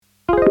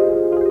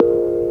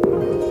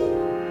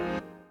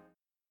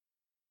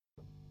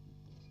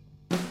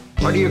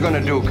What are you going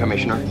to do,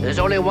 Commissioner? There's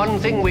only one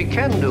thing we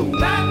can do.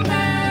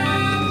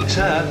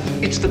 Sir,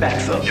 it's the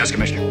Batphone. Yes,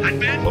 Commissioner.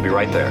 We'll be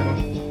right there.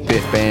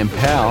 Biff Bam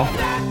Pow.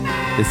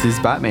 This is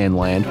Batman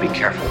Land. Be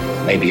careful.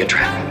 Maybe a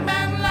trap.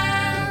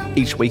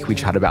 Each week we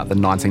chat about the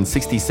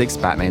 1966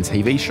 Batman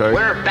TV show,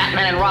 We're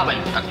Batman and Robin,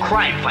 the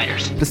crime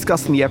fighters.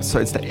 discussing the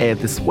episodes that aired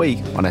this week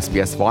on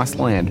SBS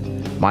Viceland.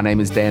 My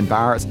name is Dan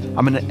Barrett.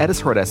 I'm an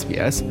editor at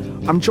SBS.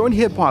 I'm joined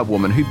here by a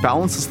woman who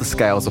balances the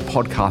scales of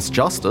podcast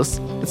justice.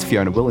 It's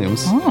Fiona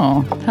Williams.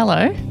 Oh,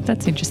 hello.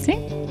 That's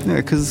interesting. Yeah,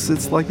 because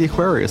it's like the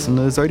Aquarius and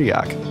the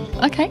Zodiac.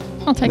 Okay,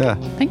 I'll take Yeah.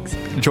 it. Thanks.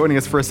 Joining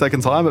us for a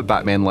second time at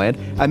Batman Land,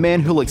 a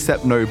man who'll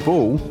accept no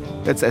bull.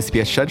 It's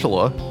SBS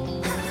scheduler,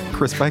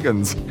 Chris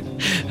Beckins.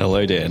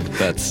 Hello, Dan.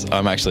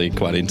 I'm actually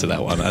quite into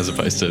that one as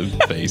opposed to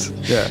bees.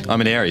 Yeah. I'm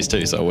an Aries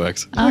too, so it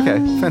works. Okay,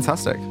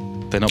 fantastic.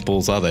 They're not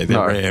bulls, are they? They're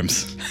No.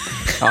 rams.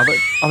 Are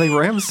they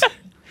rams?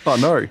 Oh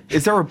no.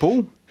 Is there a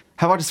bull?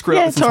 Have I just screwed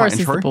Yeah, up this entire Taurus is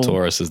intro? the bull.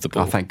 Taurus is the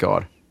bull. Oh, thank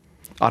God.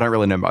 I don't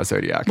really know my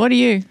zodiac. What are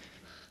you?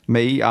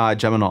 Me,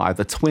 Gemini,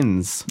 the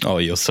twins. Oh,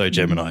 you're so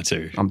Gemini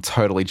too. I'm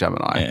totally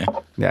Gemini.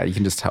 Yeah, you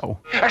can just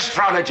tell.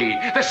 Astrology,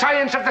 the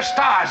science of the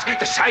stars,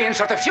 the science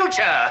of the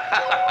future.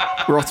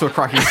 We're off to a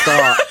cracking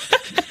start.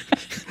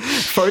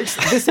 Folks,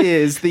 this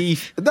is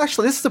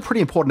a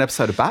pretty important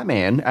episode of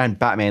Batman and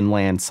Batman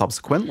Land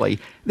subsequently.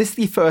 This is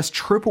the first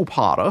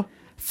triple-parter,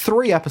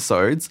 3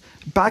 episodes,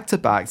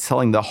 back-to-back,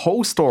 telling the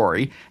whole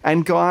story.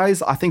 And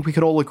guys, I think we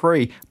could all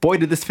agree, boy,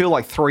 did this feel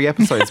like 3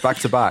 episodes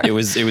back-to-back. It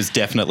was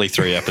definitely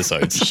 3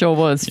 episodes. Sure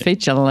was.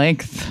 Feature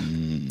length.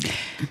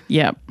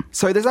 Yep.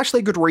 So there's actually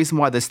a good reason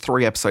why there's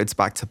 3 episodes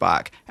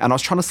back-to-back, and I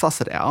was trying to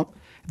suss it out.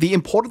 The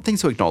important thing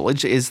to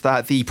acknowledge is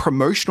that the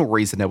promotional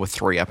reason there were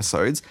 3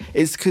 episodes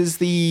is because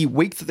the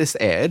week that this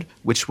aired,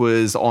 which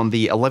was on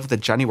the 11th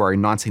of January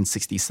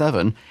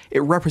 1967, it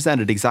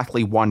represented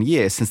exactly 1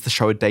 year since the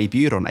show had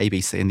debuted on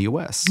ABC in the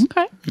US.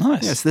 Okay.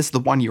 Nice. Yeah, so this is the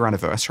 1 year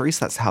anniversary,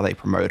 so that's how they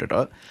promoted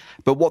it.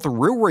 But what the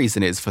real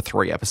reason is for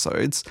 3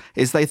 episodes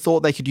is they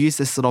thought they could use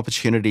this as an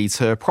opportunity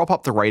to prop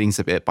up the ratings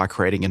a bit by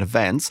creating an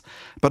event,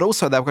 but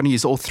also they were going to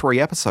use all 3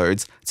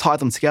 episodes, tie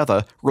them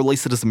together,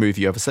 release it as a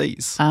movie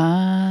overseas.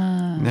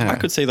 I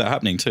could see that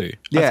happening too.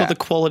 Yeah. I thought the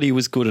quality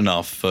was good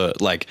enough for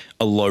like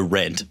a low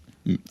rent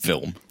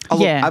film. Oh,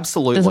 look, Yeah.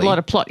 absolutely. There's a lot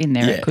of plot in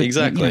there. Yeah, It could-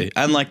 exactly. you know.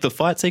 And like the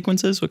fight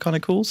sequences were kind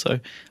of cool. So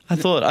I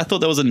thought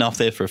there was enough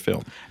there for a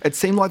film. It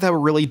seemed like they were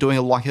really doing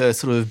a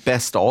sort of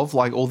best of,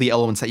 like all the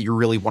elements that you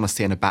really want to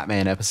see in a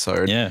Batman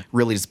episode. Yeah.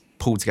 Really just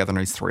pulled together in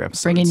these 3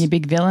 episodes. Bring in your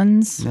big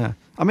villains. Yeah.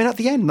 I mean, at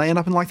the end, they end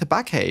up in like the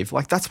Batcave.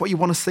 Like, that's what you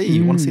want to see.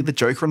 You want to see the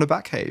Joker in the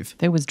Batcave.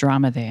 There was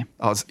drama there.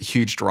 Oh, it's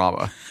huge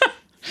drama.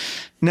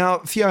 Now,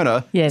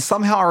 Fiona, Yes.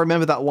 somehow I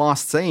remember that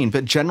last scene,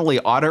 but generally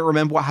I don't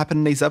remember what happened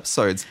in these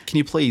episodes. Can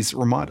you please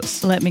remind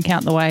us? Let me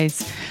count the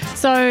ways.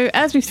 So,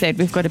 as we've said,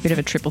 we've got a bit of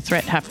a triple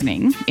threat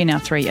happening in our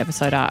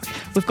 3-episode arc.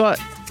 We've got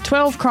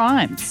 12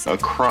 crimes. A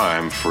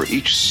crime for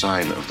each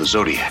sign of the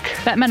zodiac.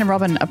 Batman and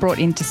Robin are brought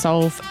in to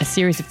solve a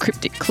series of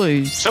cryptic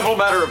clues. Simple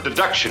matter of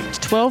deduction.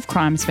 12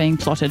 crimes being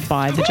plotted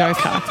by the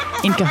Joker,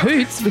 in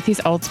cahoots with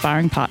his old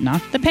sparring partner,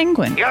 the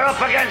Penguin. You're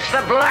up against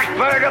the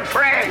blackbird of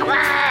prey.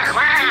 Quack,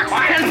 quack,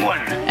 quack.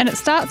 Penguin. And it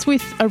starts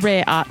with a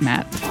rare art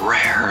map,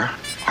 Rare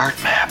art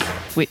map.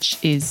 which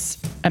is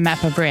a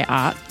map of rare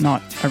art,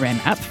 not a rare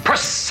map,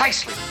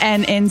 Precisely.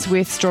 and ends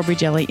with strawberry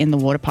jelly in the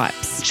water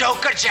pipes.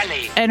 Joker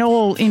jelly. And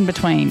all in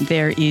between,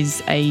 there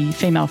is a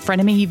female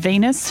frenemy,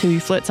 Venus, who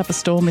flirts up a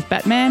storm with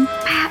Batman.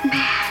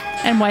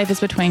 And wavers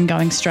between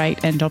going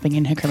straight and dobbing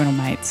in her criminal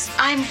mates.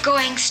 I'm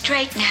going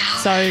straight now.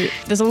 So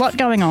there's a lot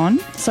going on,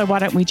 so why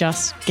don't we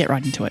just get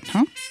right into it,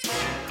 huh?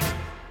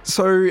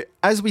 So,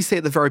 as we see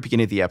at the very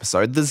beginning of the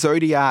episode, the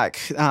Zodiac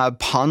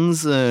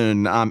puns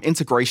and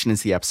integration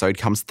into the episode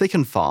comes thick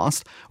and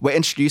fast. We're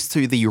introduced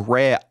to the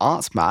rare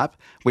art map,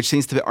 which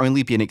seems to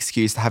only be an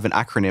excuse to have an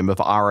acronym of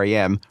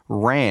RAM,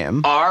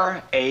 RAM,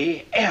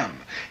 R-A-M.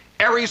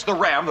 Aries the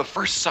ram, the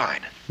first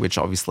sign. which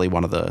obviously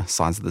one of the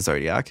signs of the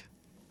Zodiac.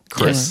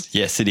 Chris,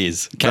 Yes, it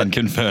is. Can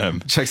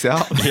confirm. checks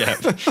out. Yeah.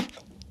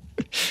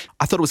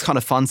 I thought it was kind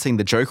of fun seeing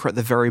the Joker at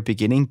the very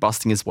beginning,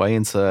 busting his way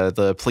into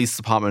the police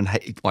department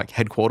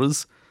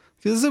headquarters.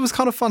 Because it was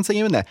kind of fun seeing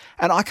him in there.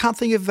 And I can't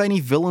think of any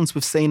villains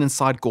we've seen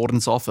inside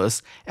Gordon's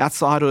office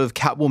outside of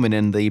Catwoman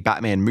in the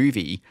Batman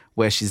movie,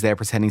 where she's there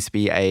pretending to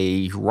be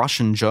a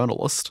Russian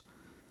journalist.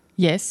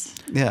 Yes.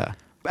 Yeah.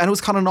 And it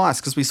was kind of nice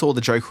because we saw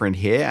the Joker in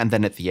here, and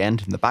then at the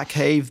end in the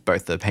Batcave,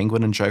 both the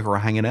Penguin and Joker are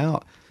hanging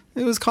out.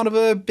 It was kind of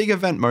a big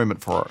event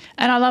moment for it.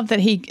 And I love that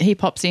he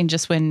pops in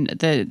just when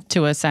the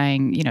two are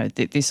saying, you know,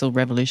 this will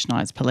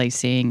revolutionise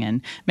policing.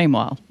 And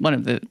meanwhile, one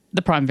of the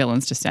prime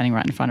villains just standing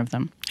right in front of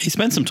them. He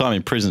spent some time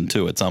in prison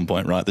too at some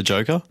point, right? The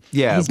Joker.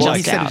 Yeah, He's well, he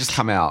just said out. he just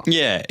come out.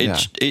 Yeah,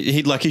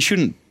 he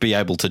shouldn't be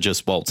able to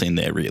just waltz in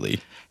there, really.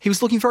 He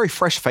was looking very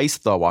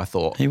fresh-faced, though, I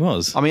thought. He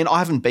was. I mean, I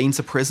haven't been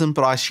to prison,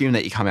 but I assume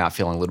that you come out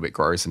feeling a little bit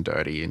gross and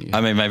dirty. And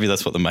I mean, maybe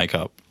that's what the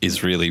makeup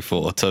is really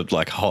for, to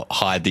like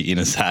hide the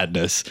inner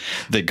sadness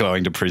that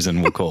going to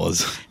prison will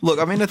cause. Look,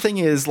 I mean, the thing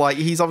is, like,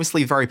 he's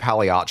obviously very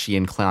Pagliacci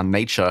in clown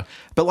nature,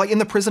 but like in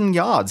the prison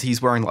yards,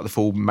 he's wearing like the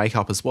full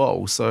makeup as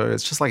well. So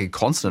it's just like a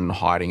constant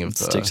hiding of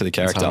Stick to the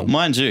character. internal-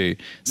 Mind you,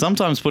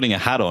 sometimes putting a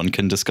hat on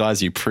can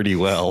disguise you pretty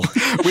well.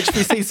 which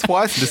we see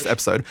twice in this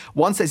episode.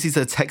 One says he's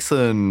a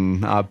Texan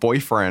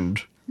boyfriend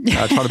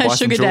trying to buy some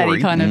Sugar jewelry.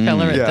 daddy kind of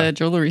fella at Yeah. the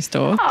jewellery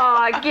store.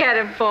 Oh, get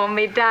it for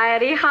me,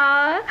 Daddy,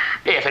 huh?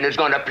 If it is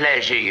going to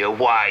pleasure you,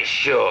 why,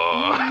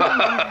 sure.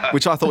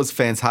 Which I thought was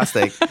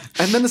fantastic.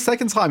 And then the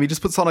second time, he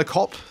just puts on a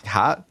cop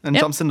hat and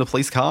Yep. jumps into the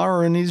police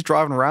car and he's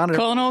driving around. And,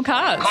 Calling all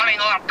cars. Calling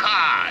all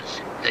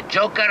cars. The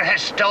Joker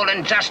has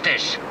stolen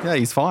justice. yeah,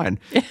 he's fine.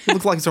 He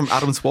looks like he's from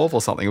Adam 12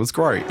 or something. It was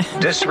great.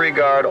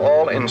 Disregard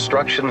all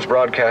instructions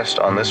broadcast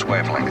on this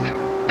wavelength.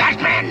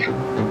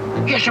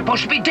 Batman, you're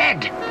supposed to be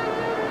dead.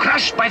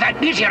 Crushed by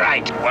that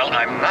meteorite. Well,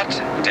 I'm not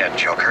dead,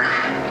 Joker.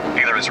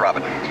 Neither is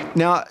Robin.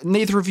 Now,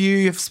 neither of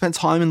you have spent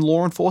time in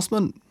law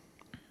enforcement.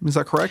 Is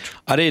that correct?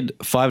 I did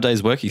 5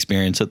 days work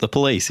experience at the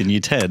police in Year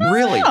 10.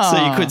 Really?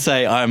 So you could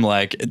say I'm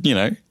like,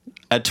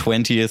 a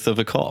 20th of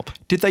a cop.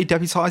 Did they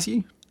deputize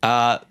you?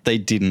 They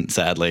didn't,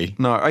 sadly.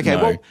 No. Okay,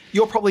 No. well,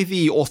 you're probably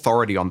the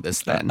authority on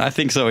this then. I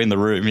think so in the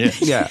room, yeah.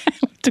 Yeah.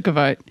 Took a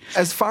vote.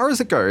 As far as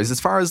it goes, as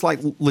far as like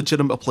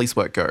legitimate police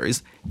work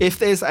goes, if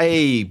there's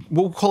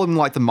we'll call him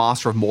like the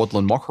master of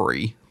maudlin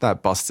mockery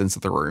that busts into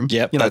the room.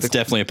 Yep, You know, that's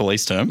definitely a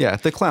police term. Yeah,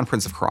 the clown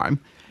prince of crime.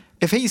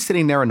 If he's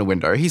sitting there in the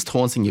window, he's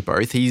taunting you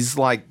both. He's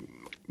like,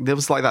 there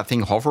was like that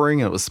thing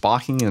hovering and it was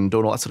sparking and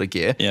doing all that sort of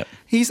gear. Yep.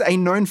 He's a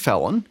known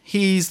felon.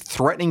 He's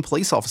threatening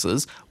police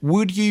officers.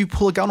 Would you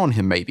pull a gun on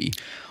him maybe?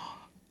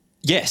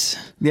 Yes.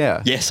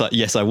 Yeah.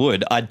 Yes, I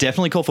would. I'd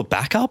definitely call for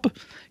backup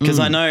because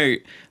I know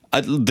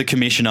the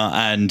commissioner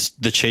and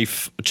the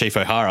chief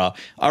O'Hara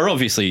are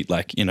obviously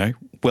like,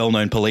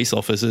 well-known police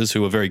officers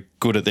who are very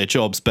good at their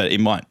jobs, but it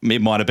might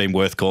have been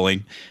worth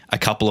calling a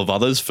couple of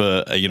others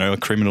for, a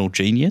criminal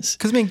genius.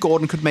 Because me and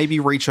Gordon could maybe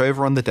reach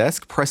over on the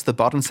desk, press the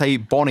button, say,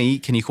 Bonnie,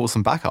 can you call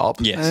some backup?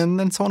 Yes. And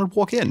then someone would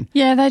walk in.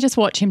 Yeah, they just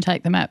watch him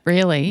take the map,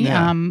 really.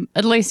 Yeah.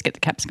 At least get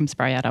the capsicum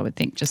spray out, I would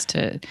think, just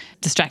to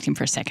distract him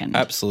for a second.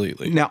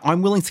 Absolutely. Now,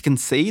 I'm willing to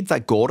concede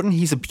that Gordon,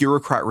 he's a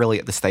bureaucrat really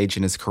at the stage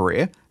in his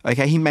career.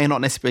 Okay, he may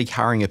not necessarily be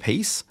carrying a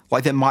piece.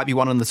 Like there might be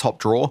one in the top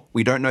drawer.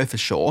 We don't know for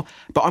sure.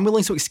 But I'm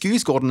willing to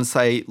excuse Gordon and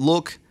say,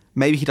 look,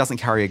 maybe he doesn't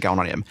carry a gun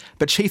on him.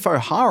 But Chief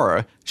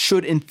O'Hara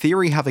should, in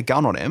theory, have a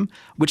gun on him,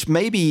 which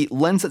maybe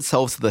lends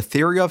itself to the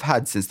theory I've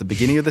had since the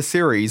beginning of the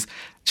series.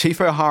 Chief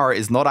O'Hara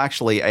is not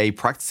actually a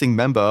practicing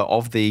member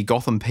of the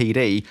Gotham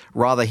PD.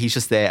 Rather, he's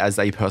just there as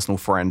a personal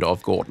friend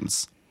of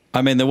Gordon's.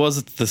 I mean, there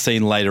was the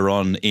scene later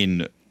on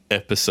in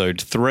episode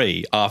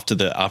 3 after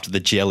the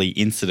jelly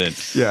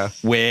incident,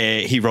 where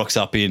he rocks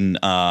up in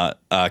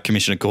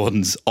Commissioner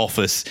Gordon's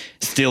office,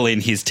 still in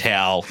his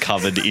towel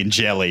covered in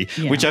jelly,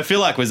 which I feel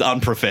like was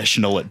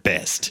unprofessional at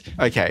best.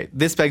 Okay,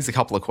 this begs a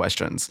couple of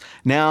questions.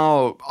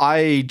 Now,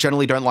 I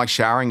generally don't like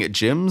showering at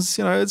gyms.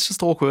 It's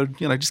just awkward.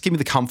 Just give me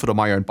the comfort of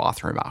my own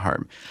bathroom at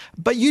home.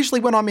 But usually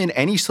when I'm in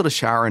any sort of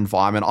shower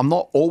environment, I'm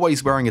not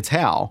always wearing a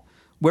towel.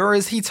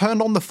 Whereas he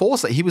turned on the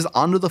faucet. He was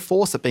under the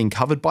faucet being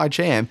covered by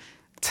jam.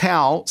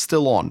 Towel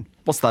still on.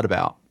 What's that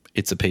about?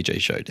 It's a PG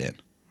show, Dan.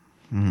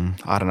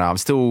 I don't know. I'm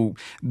still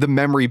the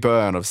memory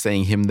burn of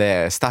seeing him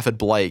there, Stafford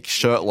Blake,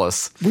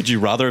 shirtless. Would you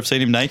rather have seen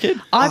him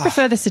naked? I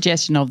prefer the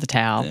suggestion of the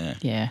towel.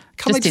 Yeah.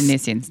 Just in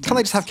this instance. Can't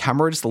they just have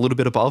camera just a little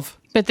bit above?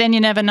 But then you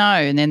never know.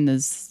 And then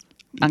there's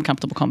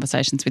uncomfortable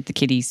conversations with the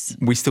kiddies.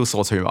 We still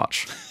saw too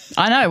much.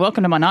 I know.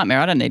 Welcome to my nightmare.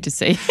 I don't need to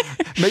see.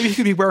 Maybe he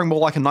could be wearing more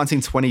like a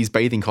 1920s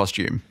bathing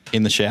costume.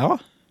 In the shower?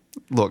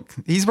 Look,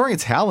 he's wearing a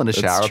towel in the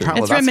shower. True.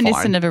 Apparently It's that's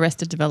reminiscent fine. of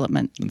Arrested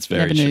Development. That's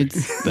very Never true.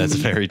 nudes. That's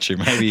very true.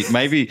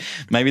 Maybe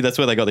that's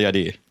where they got the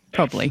idea.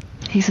 Probably.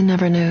 He's a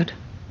never nude.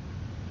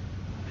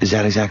 Is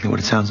that exactly what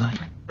it sounds like?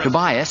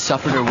 Tobias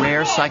suffered a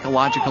rare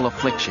psychological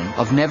affliction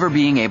of never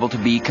being able to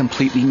be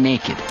completely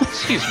naked.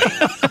 Excuse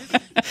me.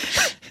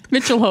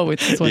 Mitchell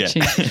Horwitz is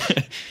watching.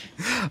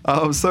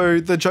 So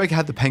the Joker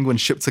had the Penguin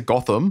shipped to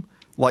Gotham,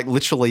 like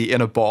literally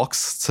in a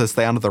box to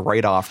stay under the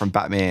radar from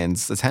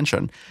Batman's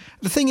attention.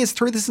 The thing is,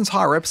 through this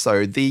entire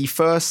episode, the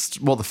first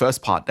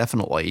part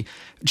definitely,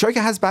 Joker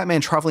has Batman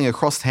traveling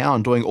across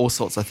town doing all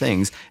sorts of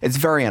things. It's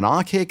very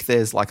anarchic.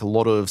 There's like a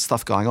lot of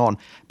stuff going on.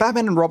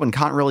 Batman and Robin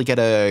can't really get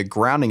a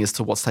grounding as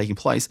to what's taking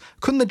place.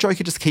 Couldn't the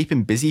Joker just keep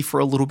him busy for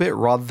a little bit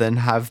rather than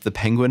have the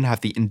Penguin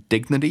have the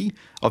indignity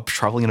of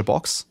traveling in a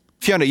box?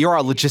 Fiona, you're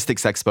our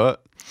logistics expert.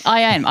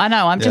 I am. I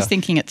know. I'm just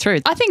thinking it through.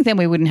 I think then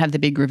we wouldn't have the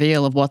big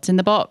reveal of what's in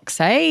the box.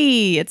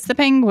 Hey, it's the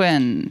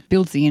Penguin.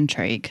 Builds the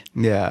intrigue.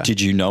 Yeah. Did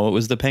you know it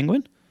was the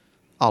Penguin?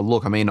 Oh,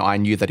 look, I mean, I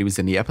knew that he was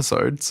in the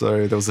episode,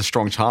 so there was a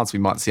strong chance we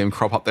might see him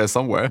crop up there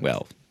somewhere.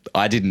 Well,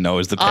 I didn't know it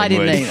was the I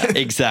Penguin. didn't either.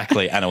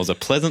 Exactly. And it was a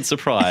pleasant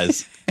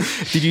surprise.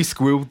 Did you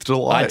squeal with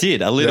delight? I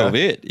did, a little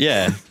bit,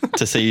 yeah,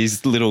 to see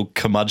his little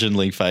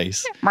curmudgeonly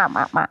face. Coming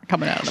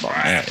out of the box.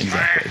 Yeah,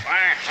 exactly.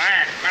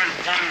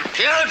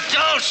 You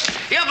dolts!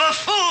 You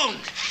buffoon!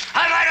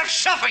 I might have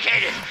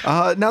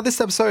suffocated! Now, this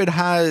episode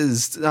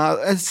has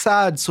a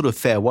sad sort of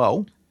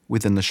farewell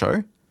within the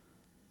show.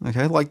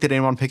 Okay, like, did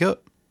anyone pick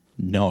it?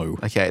 No.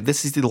 Okay,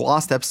 this is the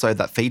last episode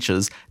that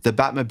features the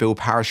Batmobile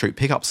parachute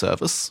pickup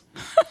service.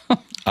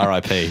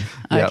 R.I.P.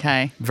 Yep,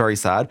 Okay. very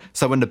sad.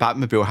 So when the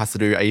Batmobile has to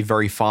do a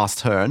very fast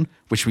turn,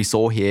 which we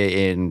saw here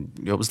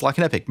it was like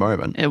an epic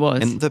moment. It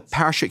was. And the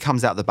parachute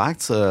comes out the back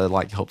to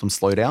like help them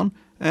slow down.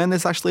 And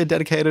there's actually a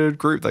dedicated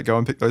group that go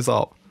and pick those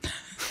up.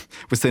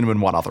 We've seen them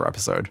in one other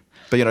episode.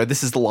 But,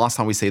 this is the last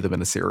time we see them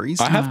in a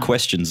series. I have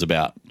questions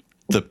about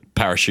the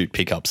parachute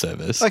pickup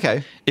service.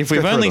 Okay. If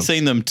we've Go through only them.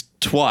 seen them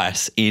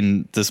twice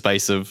in the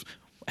space of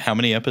how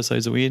many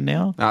episodes are we in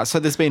now? So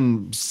there's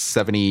been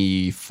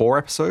 74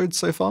 episodes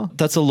so far.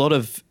 That's a lot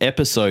of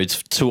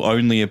episodes to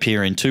only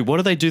appear in two. What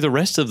do they do the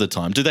rest of the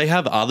time? Do they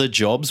have other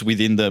jobs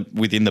within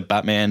the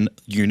Batman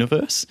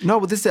universe? No,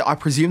 but I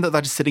presume that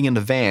they're just sitting in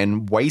the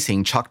van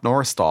waiting Chuck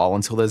Norris style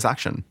until there's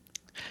action.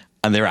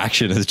 And their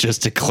action is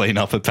just to clean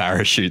up a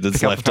parachute that's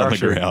Pick up left a on the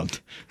parachute.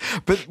 ground.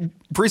 But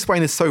Bruce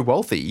Wayne is so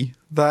wealthy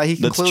that he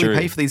can That's clearly true.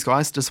 pay for these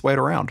guys to just wait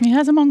around. He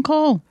has them on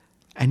call.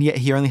 And yet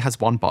he only has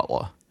one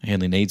butler. He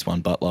only needs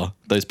one butler.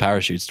 Those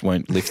parachutes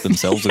won't lift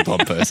themselves with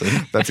one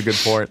person. That's a good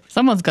point.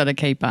 Someone's got to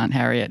keep Aunt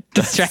Harriet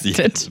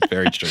distracted. Yeah,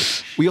 very true.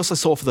 We also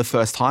saw for the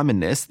first time in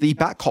this the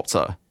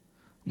Batcopter,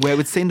 where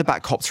we'd seen the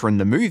Batcopter in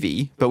the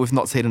movie, but we've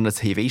not seen it in a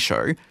TV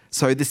show.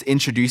 So this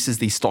introduces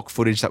the stock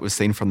footage that was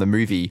seen from the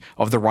movie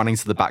of the running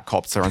to the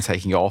Batcopter and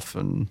taking off,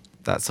 and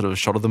that sort of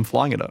shot of them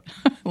flying in it.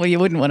 Well, you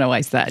wouldn't want to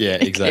waste that. Yeah,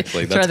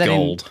 exactly. Throw That's that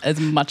gold. in as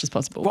much as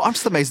possible. Well, I'm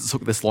just amazed it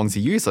took this long to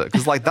use it,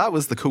 because that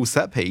was the cool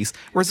set piece,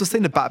 whereas we've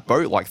seen the Bat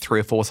boat like 3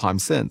 or 4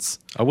 times since.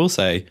 I will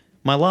say,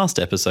 my last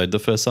episode, the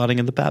first sighting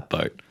of the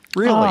Batboat.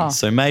 Really? Oh.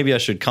 So maybe I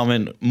should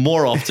comment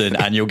more often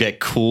and you'll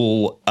get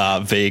cool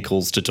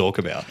vehicles to talk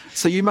about.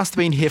 So you must have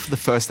been here for the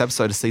first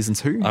episode of season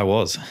 2? I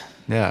was.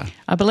 Yeah.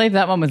 I believe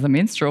that one was the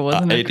minstrel,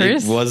 wasn't it,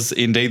 Chris? It was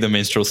indeed the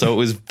minstrel. So it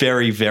was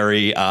very,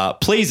 very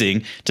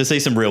pleasing to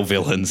see some real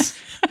villains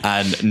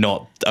and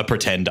not a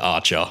pretend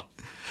Archer.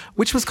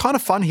 Which was kind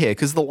of fun here,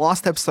 because the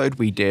last episode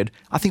we did,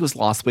 I think it was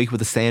last week with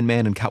the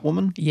Sandman and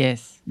Catwoman.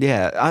 Yes.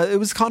 Yeah, it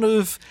was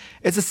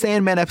it's a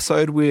Sandman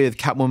episode with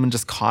Catwoman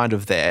just kind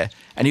of there.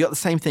 And you got the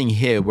same thing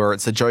here where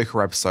it's a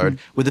Joker episode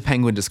with the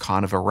Penguin just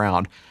kind of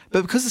around.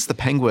 But because it's the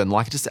Penguin,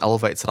 it just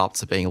elevates it up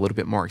to being a little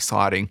bit more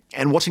exciting.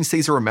 And watching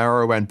Cesar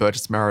Romero and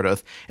Burgess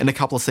Meredith in a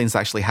couple of scenes they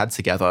actually had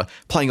together,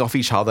 playing off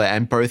each other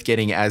and both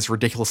getting as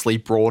ridiculously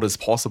broad as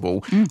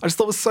possible, I just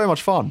thought it was so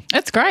much fun.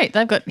 It's great.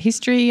 They've got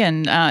history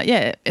and,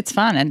 it's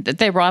fun. And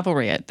their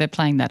rivalry, they're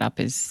playing that up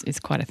is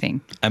quite a thing.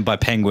 And by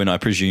Penguin, I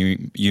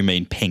presume you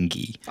mean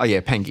Pengy. Oh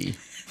yeah, Pengy.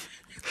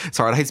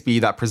 Sorry, I'd hate to be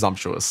that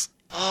presumptuous.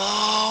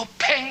 Oh,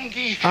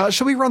 Pengy!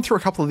 Shall we run through a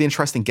couple of the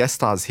interesting guest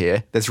stars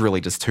here? There's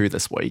really just 2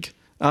 this week.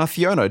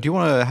 Fiona, do you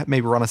want to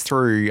maybe run us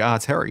through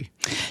Terry?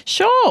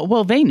 Sure.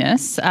 Well,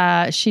 Venus,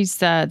 she's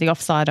the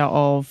offsider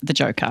of the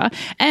Joker.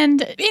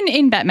 And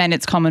in Batman,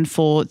 it's common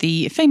for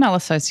the female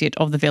associate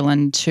of the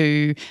villain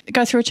to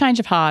go through a change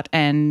of heart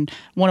and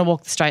want to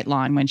walk the straight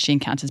line when she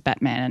encounters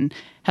Batman and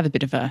have a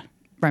bit of a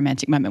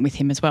romantic moment with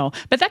him as well.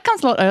 But that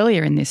comes a lot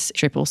earlier in this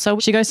triple. So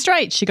she goes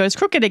straight, she goes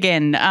crooked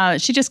again.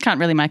 She just can't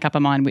really make up her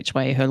mind which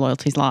way her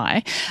loyalties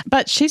lie.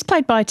 But she's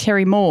played by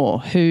Terry Moore,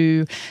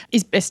 who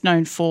is best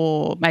known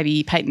for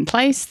maybe Peyton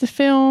Place, the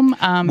film.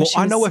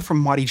 I know her from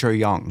Mighty Joe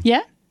Young.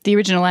 Yeah, the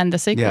original and the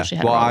sequel. Yeah, She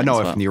had a well, role I in know as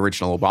her well. from the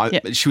original,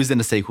 but she was in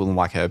the sequel in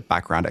like a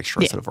background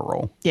extra sort of a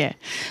role. Yeah.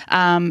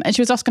 And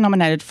she was Oscar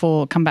nominated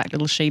for Come Back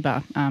Little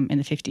Sheba in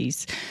the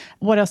 50s.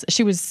 What else?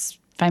 She was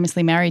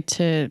famously married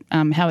to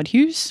Howard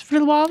Hughes for a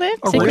little while there.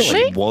 Oh, secretly.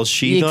 really? Was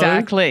she, though?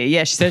 Exactly.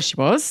 Yeah, she says she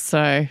was.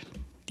 So,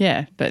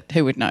 yeah, but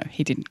who would know?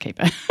 He didn't keep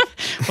her.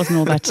 Wasn't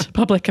all that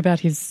public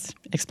about his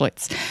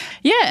exploits.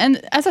 Yeah,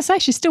 and as I say,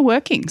 she's still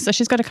working. So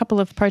she's got a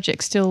couple of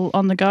projects still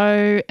on the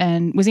go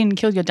and was in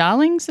Kill Your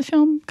Darlings, the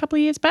film, a couple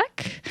of years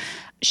back.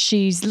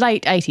 She's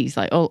late 80s,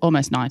 like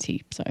almost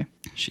 90, so.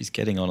 She's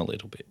getting on a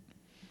little bit.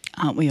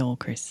 Aren't we all,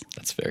 Chris?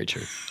 That's very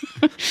true.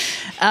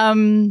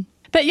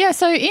 But yeah,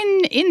 so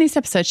in this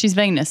episode, she's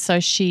Venus. So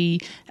she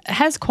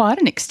has quite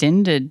an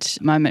extended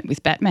moment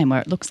with Batman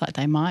where it looks like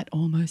they might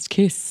almost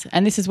kiss.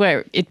 And this is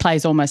where it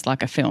plays almost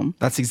like a film.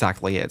 That's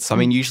exactly it. So, I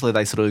mean, usually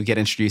they sort of get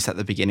introduced at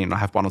the beginning and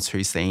have 1 or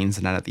 2 scenes,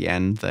 and then at the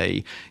end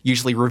they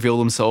usually reveal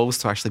themselves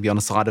to actually be on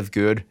the side of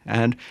good.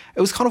 And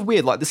it was kind of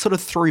weird. Like, this sort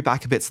of threw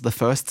back a bit to the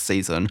first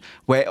season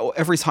where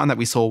every time that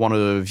we saw one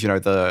of,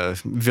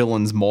 the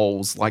villains'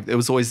 moles, like, there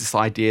was always this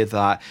idea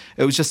that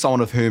it was just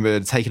someone of whom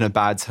had taken a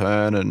bad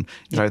turn and,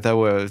 they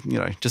were,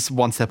 just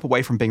one step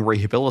away from being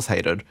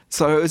rehabilitated.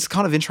 So it's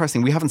kind of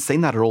interesting. We haven't seen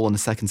that at all in the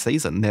second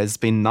season. There's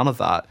been none of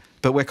that.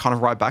 But we're kind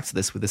of right back to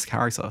this with this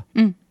character.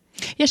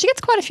 Yeah, she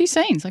gets quite a few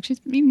scenes. Like she's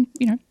in,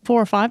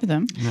 4 or 5 of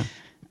them.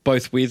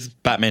 both with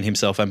Batman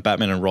himself and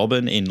Batman and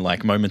Robin in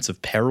like moments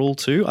of peril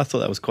too. I thought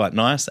that was quite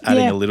nice,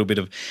 adding a little bit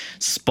of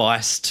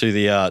spice to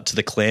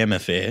the clam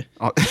affair.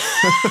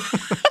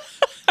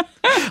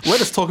 Let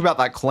us talk about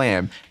that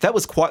clam. That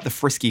was quite the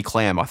frisky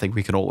clam, I think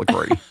we can all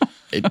agree.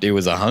 It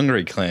was a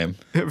hungry clam.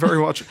 Very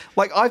much.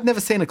 Like, I've never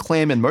seen a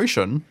clam in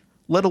motion,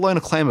 let alone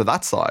a clam of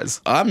that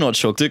size. I'm not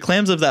sure. Do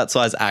clams of that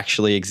size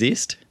actually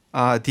exist?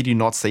 Did you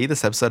not see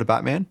this episode of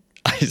Batman?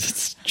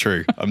 It's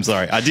true. I'm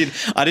sorry. I did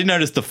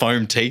notice the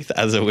foam teeth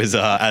as it was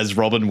as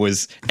Robin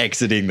was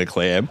exiting the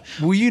clam.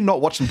 Will you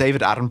not watch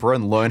David Attenborough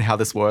and learn how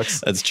this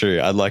works? That's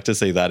true. I'd like to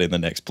see that in the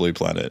next Blue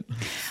Planet.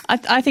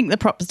 I think the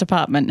props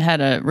department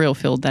had a real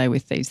field day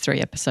with these 3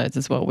 episodes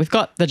as well. We've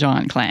got the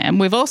giant clam.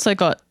 We've also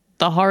got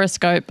the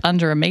horoscope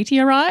under a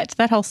meteorite,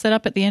 that whole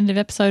setup at the end of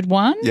episode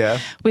 1. Yeah.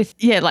 With,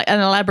 like an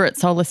elaborate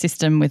solar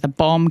system with a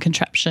bomb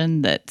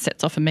contraption that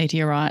sets off a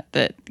meteorite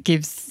that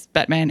gives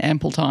Batman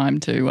ample time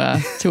to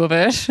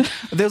avert.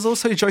 There's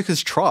also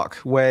Joker's truck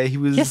where he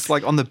was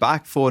like on the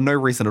back for no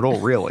reason at all,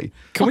 really.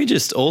 Can we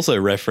just also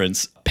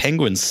reference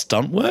Penguin's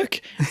stunt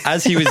work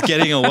as he was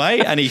getting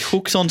away and he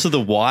hooks onto the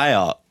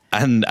wire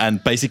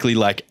and basically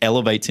like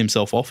elevates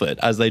himself off it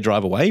as they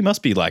drive away? He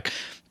must be like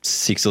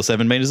 6 or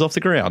 7 meters off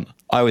the ground.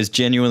 I was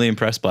genuinely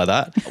impressed by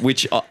that,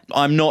 which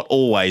I'm not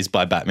always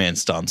by Batman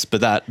stunts, but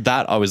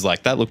that I was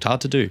like, that looked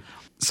hard to do.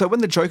 So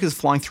when the Joker's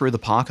flying through the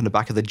park on the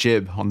back of the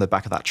jib on the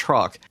back of that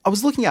truck, I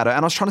was looking at it and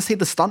I was trying to see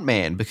the stunt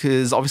man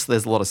because obviously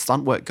there's a lot of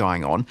stunt work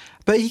going on,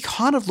 but he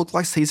kind of looked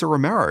like Cesar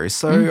Romero.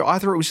 So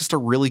either it was just a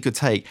really good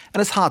take,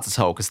 and it's hard to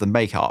tell because the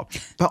makeup,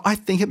 but I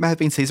think it may have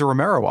been Cesar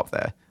Romero up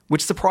there,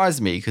 which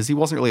surprised me because he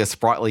wasn't really a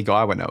sprightly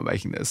guy when they were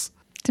making this.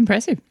 It's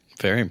impressive.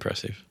 Very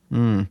impressive.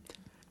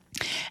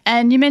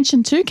 And you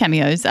mentioned 2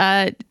 cameos.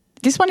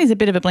 This one is a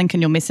bit of a blink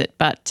and you'll miss it,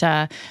 but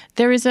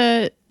there is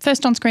a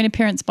first on-screen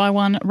appearance by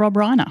one Rob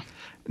Reiner.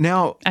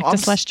 Now,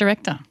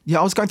 actor/director. Yeah,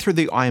 I was going through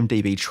the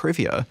IMDb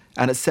trivia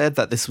and it said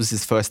that this was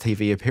his first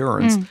TV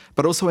appearance,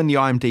 but also in the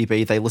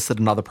IMDb they listed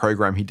another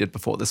program he did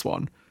before this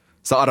one.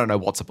 So I don't know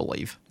what to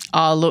believe.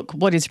 Oh, look,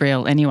 what is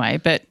real anyway?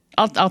 But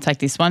I'll take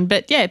this one.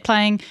 But yeah,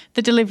 playing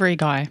the delivery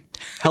guy.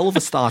 Hell of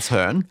a star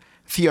turn.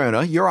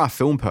 Fiona, you're our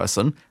film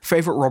person.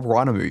 Favourite Rob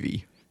Reiner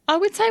movie? I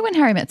would say When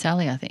Harry Met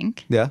Sally, I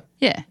think. Yeah?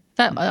 Yeah,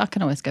 that I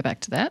can always go back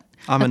to that.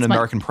 I'm an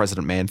American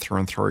president man through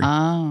and through.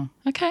 Oh,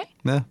 okay.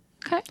 Yeah.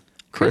 Okay.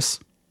 Chris?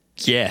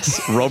 Yes,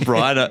 Rob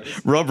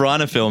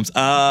Reiner films.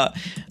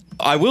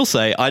 I will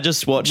say, I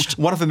just watched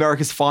one of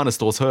America's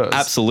finest auteurs.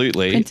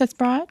 Absolutely. Princess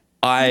Bride?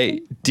 I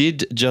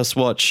did just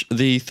watch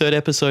the 3rd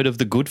episode of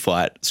The Good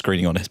Fight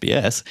screening on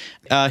SBS.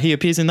 He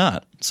appears in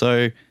that.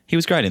 So he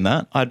was great in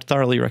that. I'd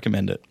thoroughly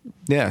recommend it.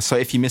 Yeah, so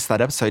if you missed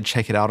that episode,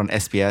 check it out on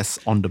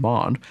SBS On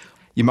Demand.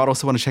 You might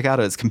also want to check out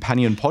its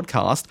companion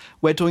podcast.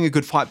 We're doing a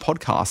Good Fight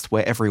podcast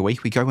where every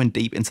week we go in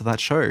deep into that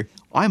show.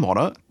 I'm on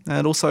it,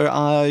 and also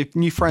our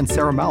new friend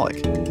Sarah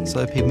Malik.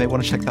 So people may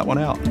want to check that one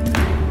out.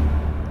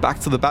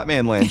 Back to the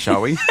Batman land, shall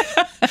we?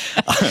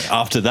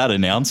 After that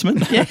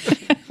announcement. Yeah.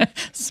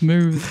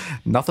 Smooth.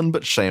 Nothing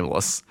but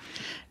shameless.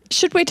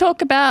 Should we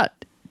talk about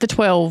the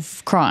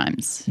 12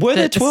 crimes? Were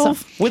there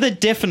 12? Were there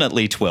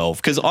definitely 12?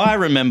 Because I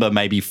remember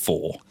maybe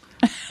 4.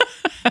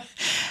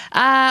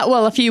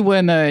 Well, a few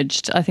were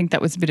merged. I think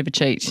that was a bit of a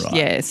cheat. Right.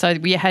 Yeah. So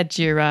you had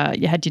your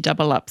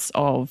double ups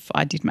of.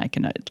 I did make a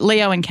note.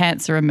 Leo and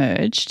Cancer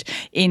emerged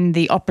in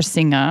the opera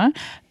singer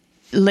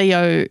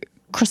Leo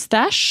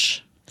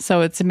Crustache.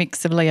 So it's a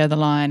mix of Leo the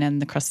Lion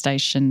and the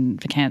crustacean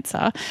for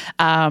Cancer.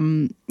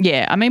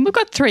 Yeah, I mean we've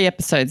got 3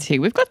 episodes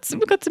here. We've got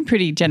some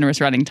pretty generous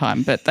running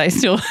time, but they're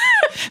still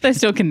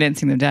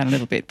condensing them down a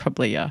little bit.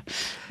 Probably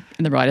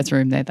in the writer's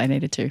room there they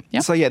needed to.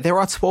 Yeah. So yeah, there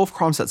are 12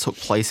 crimes that took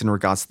place in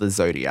regards to the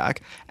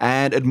Zodiac,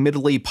 and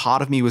admittedly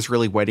part of me was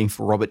really waiting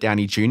for Robert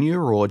Downey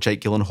Jr. or Jake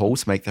Gyllenhaal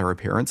to make their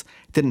appearance.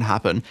 Didn't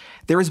happen.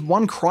 There is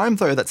one crime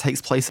though that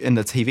takes place in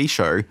the TV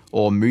show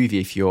or movie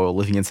if you're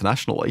living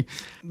internationally.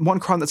 One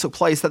crime that took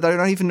place that they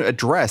don't even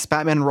address.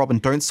 Batman and Robin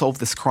don't solve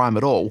this crime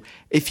at all.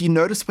 If you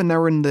notice when they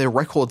were in the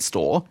record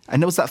store,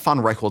 and there was that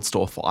fun record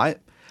store fight,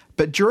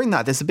 but during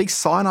that, there's a big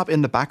sign up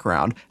in the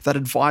background that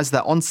advised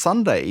that on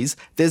Sundays,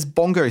 there's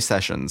bongo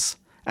sessions.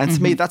 And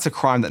to me, that's a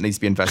crime that needs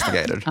to be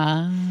investigated.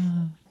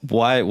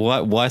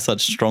 Why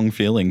such strong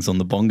feelings on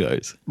the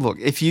bongos? Look,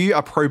 if you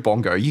are pro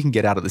bongo, you can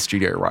get out of the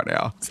studio right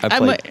now.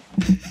 And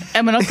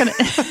we're not going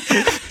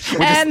to...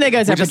 And there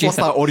goes our producer. We just lost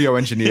our audio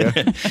engineer.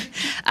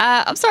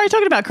 I'm sorry,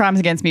 talking about crimes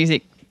against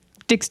music.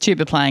 Dick's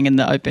Tuba playing in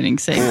the opening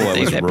scene of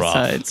these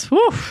episodes.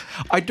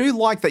 I do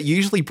like that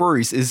usually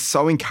Bruce is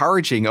so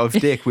encouraging of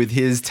Dick with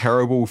his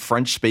terrible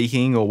French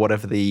speaking or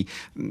whatever the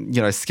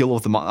skill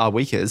of the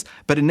week is.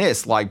 But in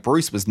this, like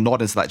Bruce was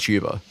not into that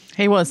tuba.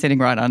 He was sitting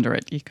right under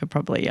it. You could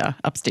probably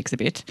up sticks a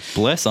bit.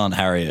 Bless Aunt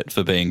Harriet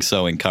for being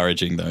so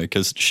encouraging though,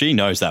 because she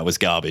knows that was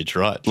garbage,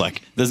 right?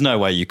 Like there's no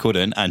way you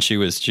couldn't, and she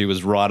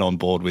was right on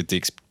board with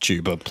Dick's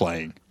tuba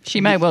playing. She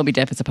may well be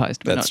deaf as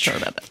opposed. We're not sure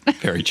about that.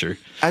 Very true.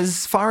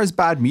 As far as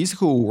bad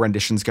musical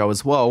renditions go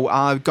as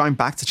well, going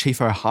back to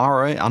Chief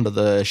O'Hara under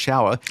the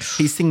shower,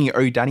 he's singing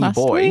Oh Danny Must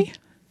Boy. we?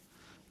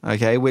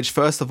 Okay, which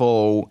first of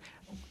all,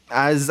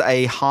 as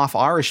a half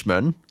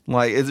Irishman,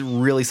 like it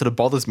really sort of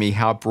bothers me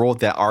how broad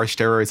that Irish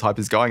stereotype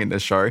is going in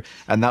this show,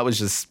 and that was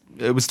just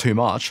it was too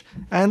much.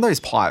 And those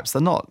pipes,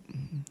 they're not.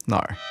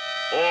 No,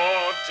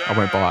 I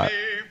won't buy it.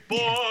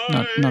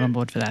 Not on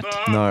board for that.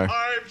 No.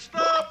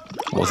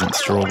 Wasn't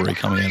strawberry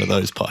coming out of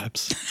those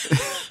pipes.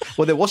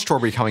 Well, there was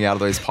strawberry coming out of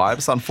those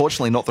pipes.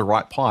 Unfortunately, not the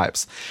right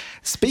pipes.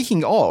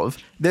 Speaking of,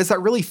 there's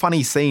that really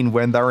funny scene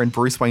when they're in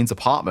Bruce Wayne's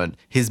apartment,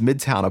 his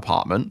Midtown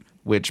apartment,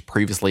 which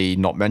previously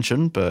not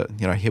mentioned, but,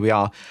 you know, here we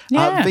are.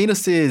 Yeah.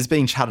 Venus is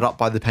being chatted up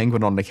by the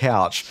Penguin on the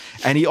couch,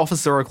 and he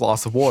offers her a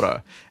glass of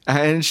water.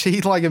 And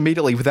she, like,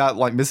 immediately, without,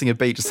 like, missing a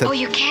beat, just said, Oh,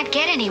 you can't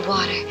get any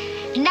water.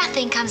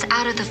 Nothing comes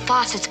out of the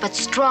faucets but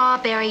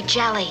strawberry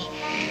jelly.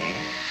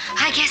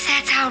 I guess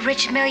that's how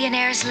rich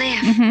millionaires live.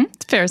 Mm-hmm.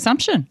 It's a fair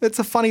assumption. It's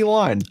a funny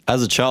line.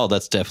 As a child,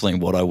 that's definitely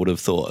what I would have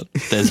thought.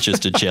 There's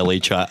just a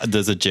jelly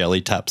there's a jelly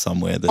tap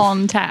somewhere.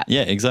 On tap.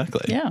 Yeah,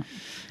 exactly. Yeah.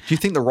 Do you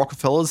think the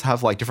Rockefellers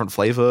have, like, different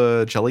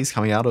flavor jellies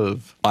coming out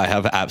of? I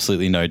have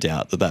absolutely no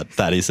doubt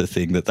that is a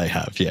thing that they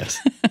have, yes.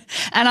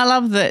 And I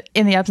love that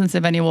in the absence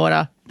of any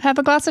water, have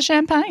a glass of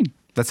champagne.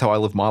 That's how I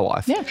live my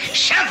life. Yeah.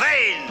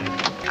 Champagne!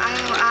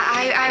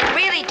 I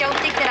really don't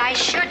think that I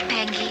should,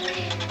 Pengy.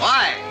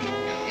 Why?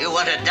 You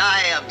want to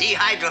die of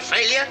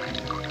dehydrophilia?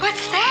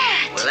 What's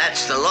that? Well,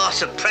 that's the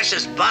loss of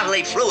precious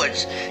bodily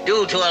fluids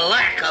due to a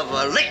lack of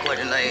a liquid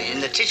in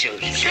the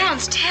tissues.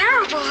 Sounds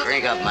terrible.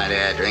 Drink up, my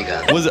dad, drink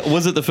up.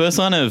 Was it the first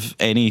sign of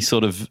any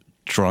sort of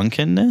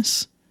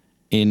drunkenness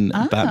in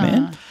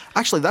Batman?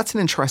 Actually, that's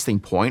an interesting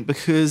point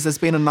because there's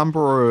been a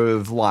number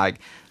of, like,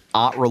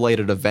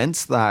 art-related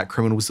events that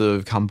criminals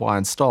have come by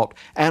and stopped,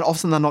 and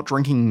often they're not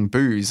drinking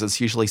booze.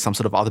 It's usually some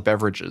sort of other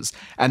beverages,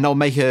 and they'll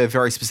make a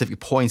very specific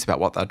point about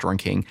what they're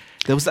drinking.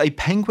 There was a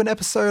Penguin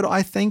episode,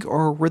 I think,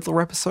 or a Riddler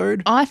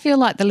episode. I feel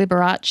like the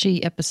Liberace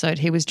episode,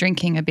 he was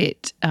drinking a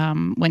bit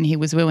when he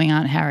was wooing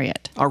Aunt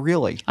Harriet. Oh,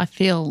 really? I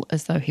feel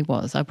as though he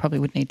was. I probably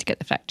would need to get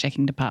the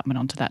fact-checking department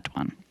onto that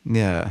one.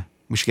 Yeah.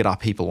 We should get our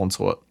people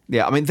onto it.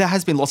 Yeah, I mean, there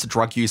has been lots of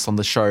drug use on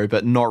the show,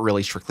 but not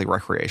really strictly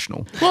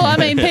recreational. Well, I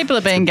mean, people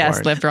are being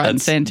gassed left, right,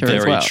 and centre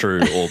as well. Very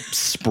true. Or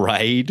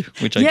sprayed,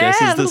 which I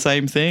guess is the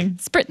same thing.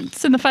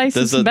 Spritz in the face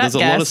with some There's a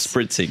gas. lot of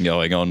spritzing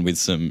going on with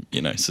some,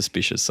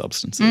 suspicious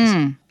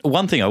substances.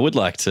 One thing I would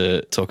like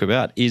to talk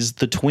about is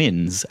the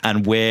twins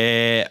and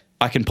where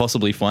I can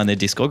possibly find their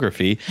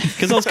discography,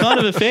 because I was kind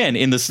of a fan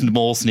in the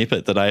small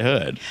snippet that I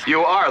heard.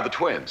 You are the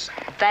twins.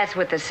 That's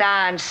what the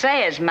sign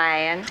says,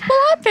 man. Well,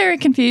 I'm very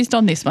confused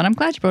on this one. I'm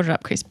glad you brought it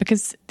up, Chris,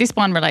 because this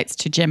one relates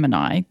to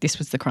Gemini. This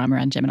was the crime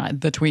around Gemini,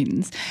 the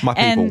twins. My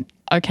people.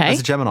 Okay. As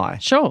a Gemini.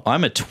 Sure.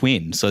 I'm a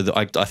twin, so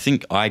I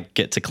think I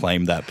get to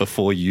claim that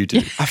before you do.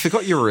 I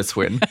forgot you were a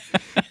twin.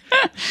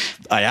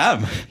 I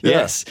am,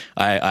 yes.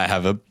 I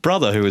have a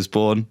brother who was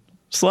born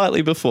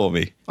slightly before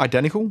me.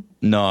 Identical?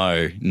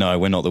 No,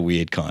 we're not the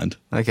weird kind.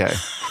 Okay.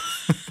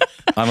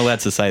 I'm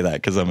allowed to say that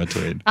because I'm a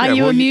twin. Are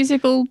you a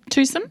musical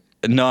twosome?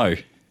 No,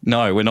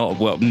 we're not.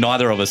 Well,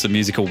 neither of us are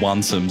musical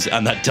onesomes,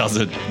 and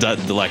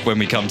like when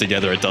we come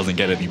together, it doesn't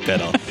get any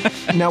better.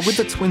 Now, with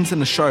the twins in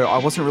the show, I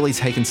wasn't really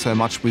taken so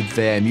much with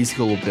their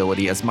musical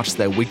ability as much as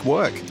their wig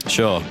work.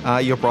 Sure.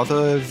 Your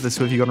brother, the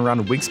two of you gotten around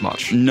with wigs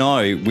much? No,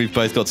 we've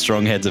both got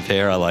strong heads of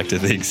hair, I like to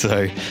think,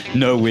 so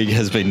no wig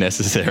has been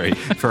necessary.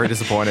 Very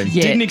disappointing.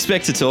 Yeah. Didn't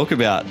expect to talk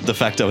about the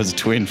fact I was a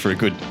twin for a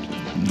good,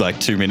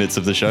 2 minutes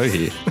of the show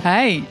here.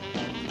 Hey,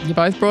 you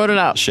both brought it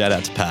up. Shout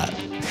out to Pat.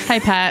 Hey,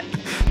 Pat.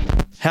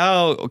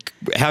 How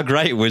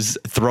great was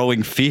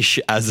throwing fish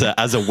as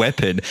a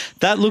weapon?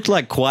 That looked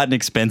like quite an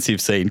expensive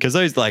scene because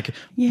those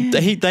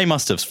they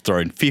must have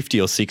thrown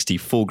 50 or 60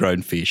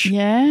 full-grown fish.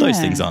 Yeah. Those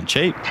things aren't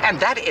cheap. And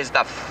that is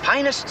the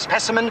finest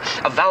specimen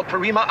of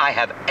Valparima I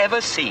have ever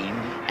seen.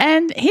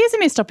 And here's a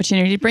missed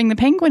opportunity to bring the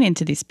Penguin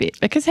into this bit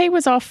because he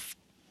was off.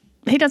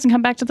 He doesn't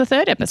come back to the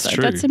third episode.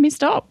 True. That's a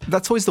missed op.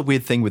 That's always the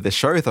weird thing with the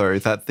show, though,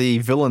 that the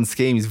villain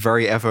schemes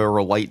very ever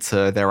relate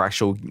to their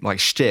actual,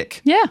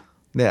 shtick. Yeah.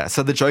 Yeah,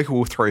 so the Joker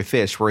will throw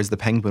fish, whereas the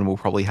Penguin will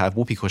probably have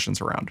whoopee cushions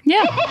around.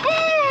 Yeah.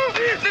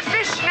 The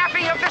fish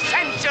snapping of the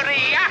century.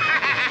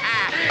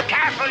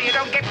 Careful you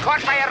don't get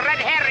caught by a red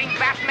herring,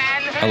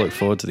 Batman. I look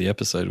forward to the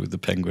episode with the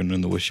Penguin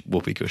and the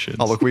whoopee cushions.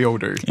 Oh, look, we all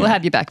do. We'll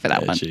have you back for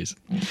that one. Jeez.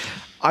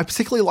 I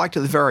particularly liked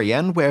at the very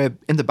end where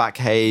in the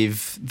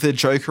Batcave, the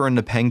Joker and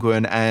the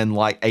Penguin and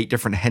 8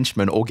 different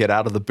henchmen all get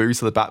out of the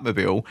boots of the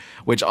Batmobile,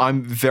 which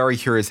I'm very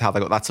curious how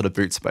they got that sort of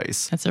boot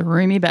space. That's a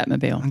roomy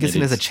Batmobile. I'm guessing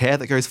there's a chair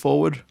that goes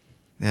forward.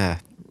 Yeah,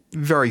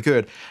 very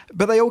good.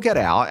 But they all get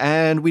out,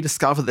 and we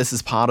discover this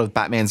is part of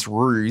Batman's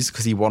ruse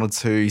because he wanted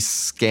to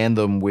scan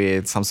them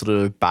with some sort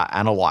of bat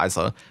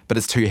analyzer, but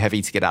it's too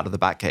heavy to get out of the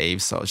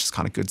Batcave, so it's just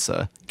kind of good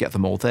to get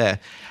them all there.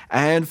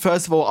 And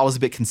first of all, I was a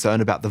bit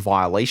concerned about the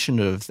violation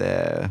of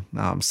their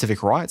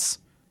civic rights.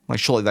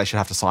 Surely they should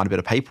have to sign a bit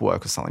of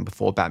paperwork or something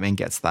before Batman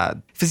gets that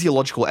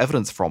physiological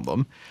evidence from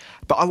them.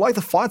 But I like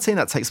the fight scene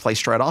that takes place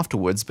straight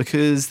afterwards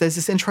because there's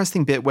this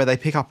interesting bit where they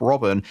pick up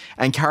Robin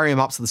and carry him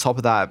up to the top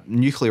of that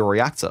nuclear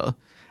reactor.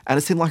 And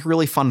it seemed like a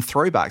really fun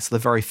throwback to the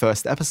very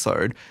first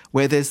episode,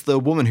 where there's the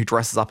woman who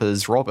dresses up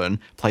as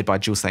Robin, played by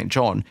Jill St.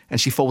 John, and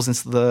she falls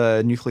into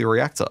the nuclear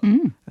reactor.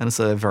 And it's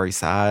a very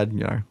sad,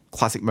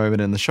 classic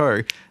moment in the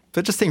show.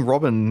 But just seeing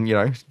Robin,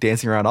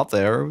 dancing around up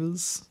there, it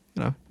was,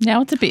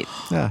 Now it's a bit.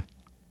 Yeah.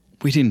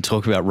 We didn't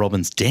talk about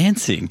Robin's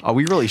dancing. Oh,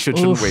 we really should,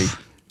 shouldn't we?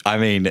 I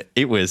mean,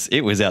 it was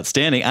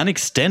outstanding and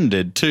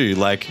extended too.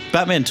 Like,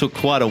 Batman took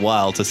quite a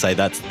while to say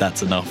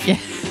that's enough. Yeah.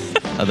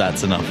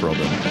 That's enough,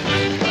 Robin.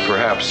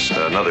 Perhaps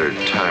another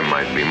time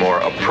might be more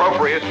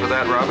appropriate for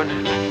that, Robin.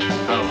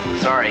 Oh,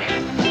 sorry.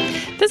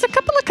 There's a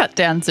couple of cut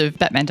downs of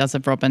Batman Does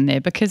of Robin there,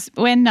 because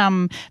when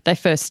they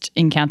first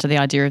encounter the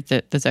idea of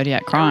the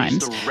Zodiac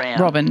crimes,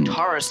 Robin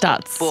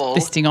starts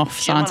listing off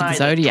signs of the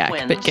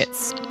Zodiac, but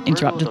gets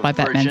interrupted by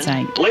Batman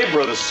saying,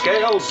 Libra the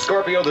scale,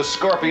 Scorpio the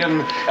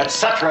scorpion,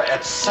 etc.,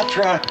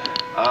 etc.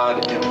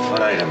 Ad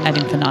infinitum. ad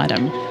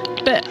infinitum.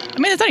 But, I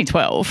mean, there's only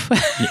 12.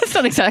 It's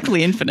not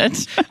exactly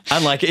infinite.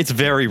 And, it's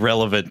very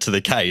relevant to the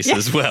case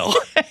as well.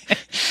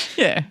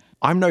 Yeah.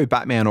 I'm no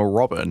Batman or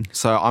Robin,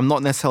 so I'm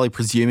not necessarily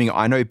presuming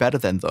I know better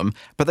than them,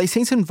 but they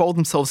seem to involve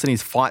themselves in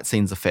his fight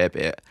scenes a fair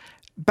bit.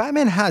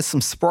 Batman has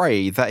some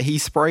spray that he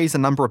sprays a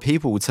number of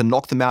people to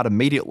knock them out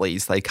immediately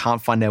so they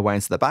can't find their way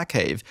into the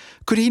Batcave.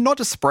 Could he not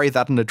just spray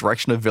that in the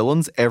direction of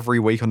villains every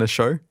week on the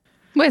show?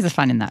 Where's the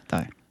fun in that,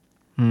 though?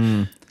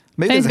 Maybe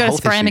He's there's a got to health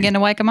spray him issue. again to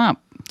wake him up.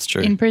 It's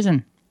true. In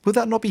prison. Would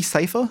that not be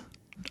safer?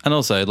 And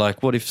also,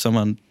 what if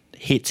someone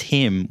hits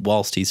him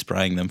whilst he's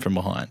spraying them from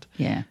behind?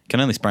 Yeah. Can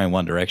only spray in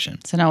one direction.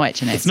 It's an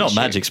OH&S It's not issue.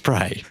 magic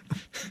spray.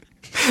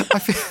 I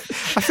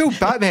feel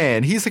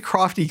Batman, he's a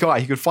crafty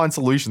guy. He could find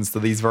solutions to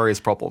these various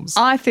problems.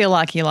 I feel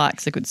like he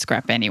likes a good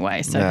scrap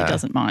anyway, so Yeah. he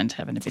doesn't mind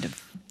having a bit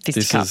of This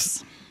fisticuffs.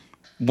 is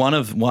one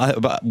of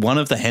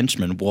the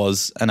henchmen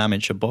was an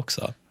amateur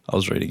boxer. I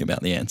was reading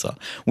about the answer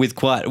with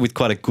quite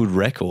a good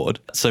record.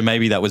 So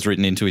maybe that was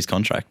written into his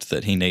contract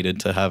that he needed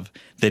to have.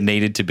 There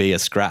needed to be a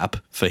scrap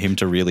for him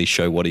to really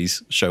show what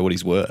he's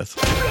worth.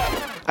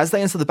 As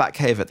they enter the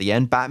Batcave at the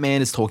end,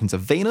 Batman is talking to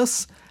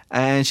Venus,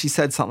 and she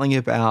said something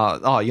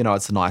about,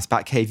 it's a nice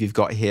Batcave you've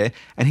got here.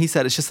 And he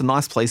said it's just a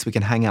nice place we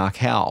can hang our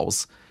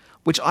cows,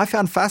 which I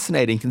found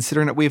fascinating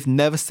considering that we've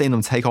never seen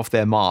them take off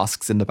their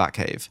masks in the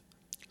Batcave.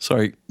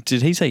 Sorry,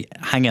 did he say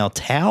hang our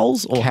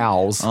towels or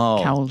cows?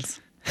 Oh, Cowls.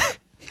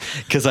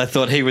 because I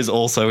thought he was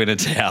also in a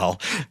towel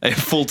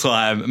full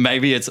time.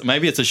 Maybe it's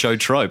a show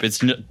trope.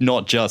 It's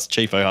not just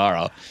Chief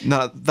O'Hara.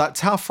 No, that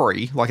towel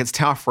free, it's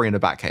towel free in a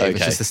Batcave. It's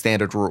Okay. just a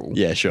standard rule.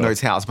 Yeah, sure. No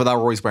towels, but they were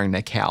always wearing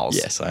their cows.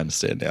 Yes, I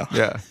understand now.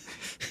 Yeah.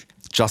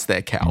 Just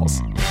their cows.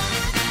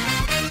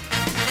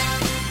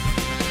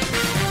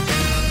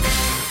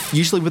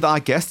 Usually with our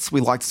guests,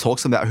 we like to talk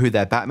to them about who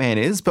their Batman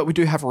is, but we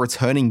do have a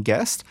returning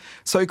guest.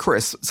 So,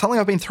 Chris, something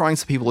I've been throwing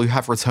to people who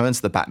have returned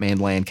to the Batman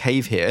Land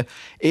cave here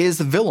is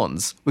the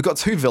villains. We've got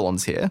two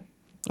villains here.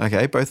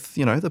 Okay, both,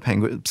 the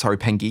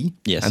Pengy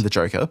Yes. and the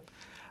Joker.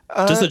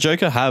 Does the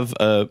Joker have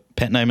a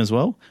pet name as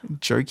well?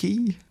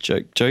 Jokey?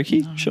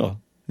 Jokey? Sure.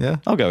 Yeah.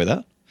 I'll go with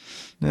that.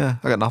 Yeah,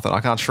 I got nothing. I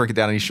can't shrink it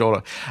down any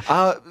shorter.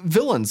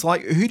 Villains,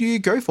 who do you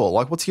go for?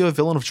 What's your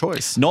villain of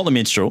choice? Not the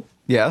minstrel.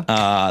 Yeah.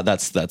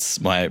 That's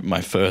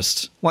my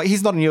first.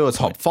 He's not in your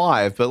top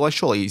 5, but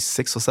surely he's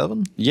 6 or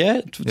 7?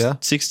 Yeah. Yeah.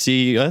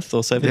 60th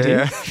or 70th.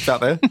 Yeah,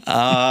 about there.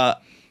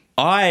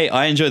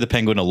 I enjoy the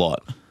Penguin a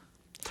lot.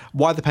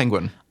 Why the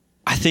Penguin?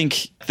 I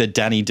think the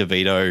Danny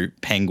DeVito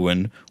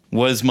Penguin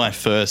was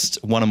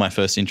one of my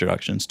first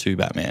introductions to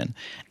Batman,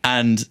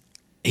 and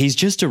he's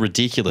just a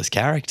ridiculous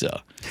character.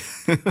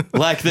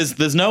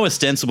 There's no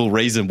ostensible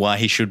reason why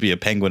he should be a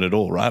penguin at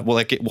all, right? Well,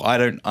 is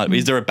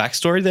there a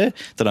backstory there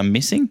that I'm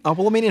missing? Oh,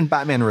 well, in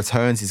Batman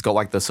Returns, he's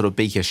got the sort of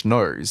beakish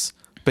nose.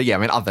 But yeah,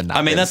 other than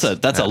that.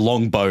 That's a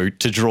long bow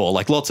to draw.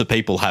 Lots of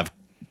people have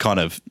kind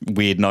of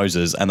weird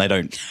noses and they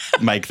don't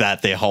make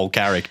that their whole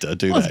character,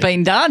 do they? It's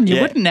been done.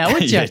 You wouldn't now,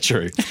 would you? Yeah,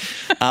 true.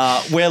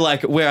 Where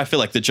I feel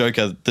like the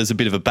Joker, there's a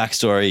bit of a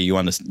backstory.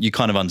 You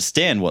kind of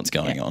understand what's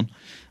going on.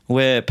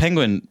 Where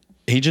Penguin,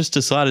 he just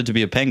decided to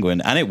be a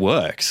penguin and it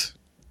works.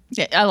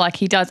 Yeah,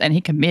 he does, and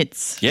he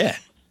commits. Yeah.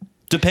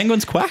 Do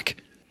penguins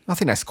quack? I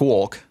think they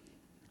squawk.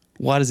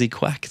 Why does he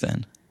quack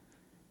then?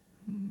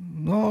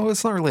 No,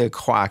 it's not really a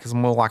quack. It's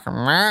more like a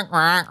quack,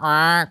 quack,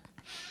 quack.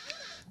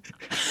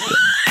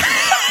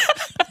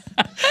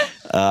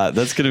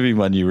 That's going to be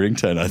my new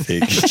ringtone, I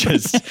think.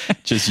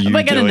 just you.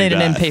 We're going to need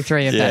that. an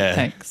MP3 of that,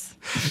 thanks.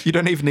 You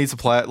don't even need to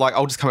play it.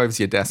 I'll just come over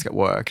to your desk at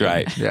work.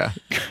 Great. Yeah.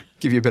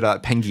 Give you a bit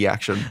of Pengy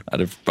action.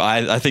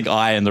 I think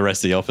I and the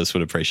rest of the office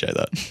would appreciate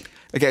that.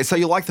 Okay, so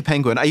you like the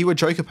Penguin. Are you a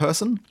Joker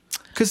person?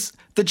 Because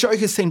the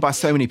Joker's seen by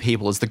so many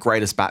people as the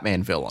greatest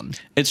Batman villain.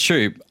 It's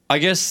true. I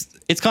guess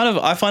it's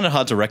I find it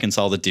hard to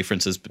reconcile the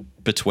differences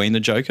between the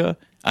Joker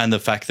and the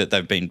fact that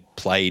they've been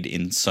played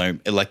in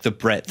the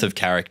breadth of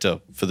character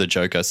for the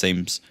Joker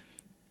seems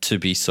to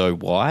be so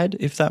wide,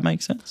 if that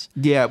makes sense.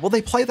 Yeah, well,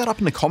 they play that up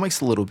in the comics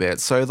a little bit.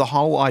 So the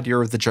whole idea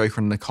of the Joker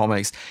in the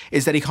comics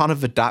is that he kind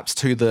of adapts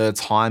to the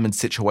time and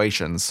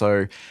situation.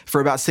 So for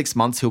about 6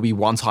 months, he'll be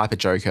one type of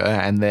Joker,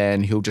 and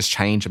then he'll just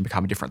change and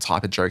become a different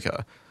type of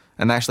Joker.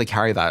 And they actually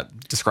carry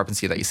that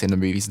discrepancy that you see in the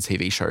movies and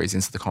TV shows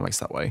into the comics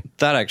that way.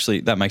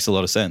 That makes a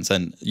lot of sense.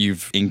 And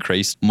you've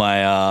increased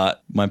my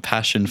my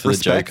passion for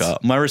Respect? the Joker.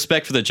 My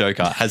respect for the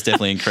Joker has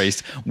definitely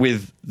increased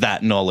with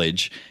that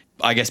knowledge.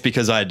 I guess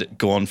because I'd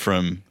gone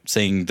from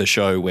seeing the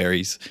show where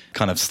he's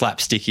kind of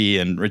slapsticky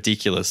and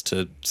ridiculous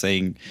to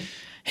seeing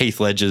Heath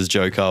Ledger's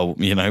Joker,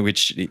 you know,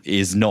 which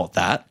is not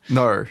that.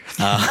 No.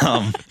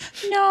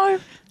 No.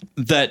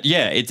 That,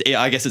 yeah,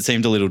 I guess it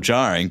seemed a little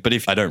jarring, but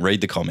if I don't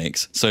read the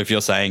comics, so if you're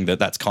saying that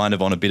that's kind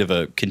of on a bit of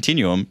a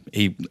continuum,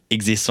 he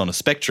exists on a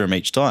spectrum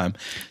each time,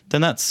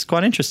 then that's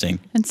quite interesting.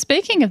 And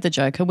speaking of the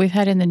Joker, we've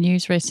had in the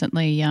news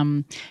recently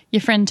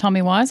your friend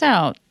Tommy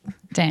Wiseout,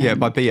 Dan. Yeah,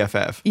 my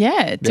BFF.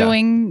 Yeah,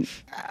 doing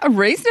a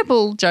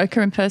reasonable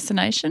Joker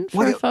impersonation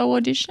for a faux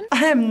audition.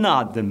 I'm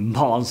not the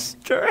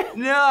monster.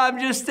 No, I'm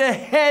just the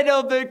head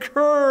of the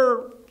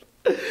curve.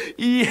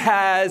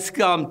 Yes,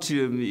 come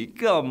to me.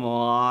 Come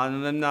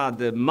on. I'm not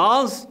the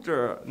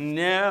monster.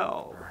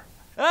 No.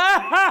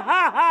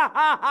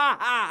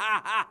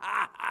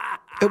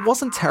 It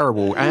wasn't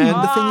terrible. And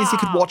the thing is, you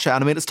could watch it. I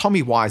mean, it's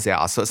Tommy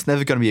Wiseau, so it's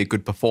never going to be a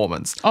good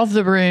performance. Of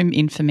the Room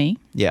infamy.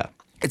 Yeah.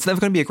 It's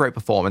never going to be a great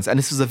performance. And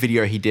this was a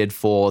video he did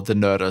for the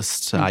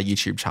Nerdist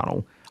YouTube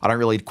channel. I don't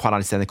really quite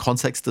understand the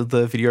context of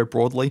the video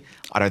broadly.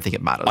 I don't think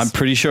it matters. I'm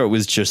pretty sure it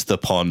was just the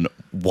pun,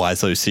 why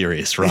so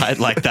serious, right?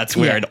 Like that's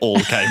where it all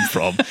came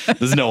from.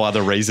 There's no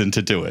other reason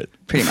to do it.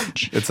 Pretty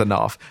much. It's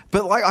enough.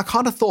 But like I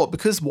kind of thought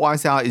because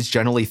Wiseau is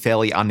generally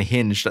fairly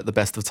unhinged at the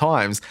best of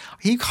times,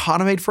 he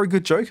kind of made for a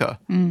good Joker.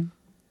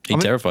 He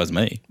terrifies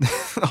me.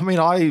 I mean,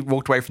 I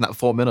walked away from that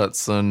 4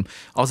 minutes and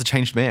I was a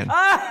changed man.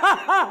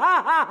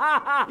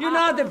 You're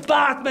not the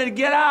Batman.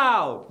 Get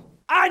out.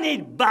 I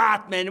need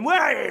Batman.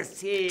 Where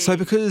is he? So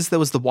because there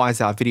was the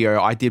Wiseau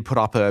video, I did put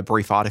up a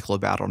brief article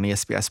about it on the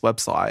SBS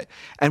website.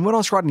 And when I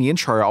was writing the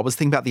intro, I was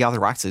thinking about the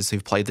other actors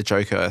who've played the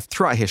Joker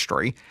throughout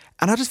history.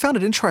 And I just found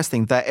it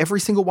interesting that every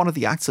single one of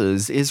the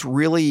actors is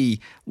really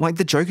like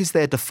the Joker's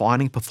their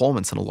defining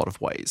performance in a lot of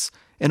ways.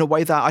 In a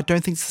way that I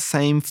don't think it's the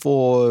same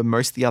for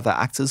most of the other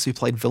actors who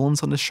played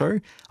villains on the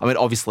show. I mean,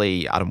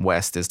 obviously, Adam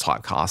West is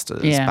typecast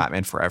as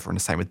Batman Forever, and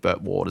the same with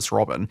Burt Ward as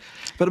Robin.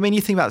 But I mean,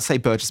 you think about, say,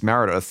 Burgess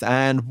Meredith,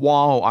 and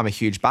while I'm a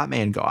huge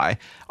Batman guy,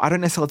 I don't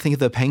necessarily think of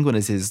the Penguin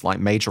as his like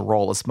major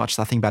role as much as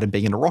I think about him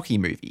being in the Rocky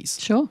movies.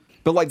 Sure.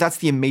 But like that's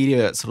the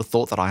immediate sort of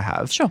thought that I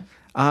have. Sure.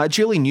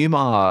 Julie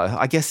Newmar,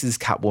 I guess, is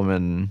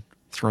Catwoman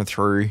through and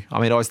through.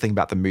 I mean, I always think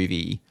about the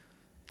movie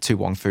To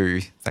Wong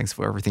Fu, thanks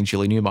for everything,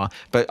 Julie Newmar.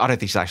 But I don't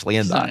think she's actually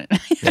in that.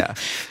 Yeah.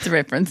 It's a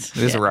reference.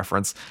 It is a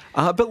reference.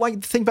 But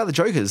like, think about the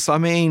Jokers. I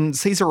mean,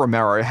 Cesar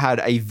Romero had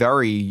a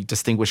very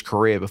distinguished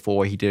career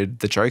before he did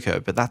the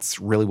Joker, but that's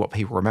really what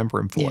people remember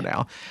him for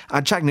now.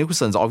 Jack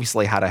Nicholson's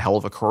obviously had a hell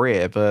of a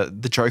career,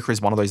 but the Joker is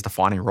one of those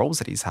defining roles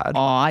that he's had.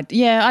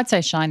 I'd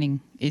say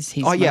Shining is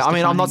his. Oh, yeah. I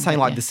mean, I'm not saying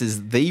like yeah. this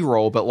is the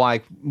role, but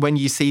like when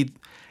you see...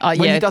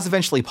 when he does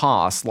eventually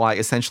pass, like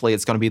essentially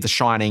it's going to be The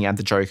Shining and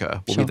The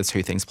Joker will be the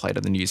two things played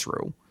in the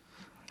newsreel.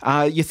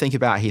 You think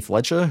about Heath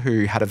Ledger,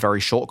 who had a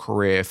very short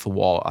career for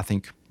what I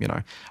think, you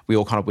know, we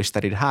all kind of wish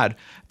that he'd had.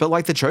 But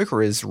like the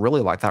Joker is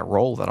really like that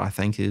role that I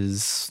think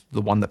is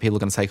the one that people are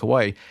going to take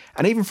away.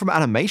 And even from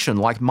animation,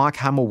 like Mark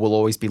Hamill will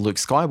always be Luke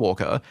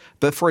Skywalker.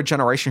 But for a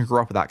generation who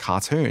grew up with that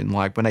cartoon,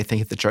 like when they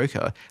think of the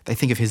Joker, they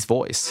think of his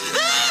voice.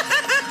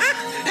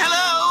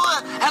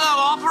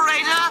 Hello,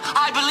 operator.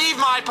 I believe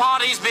my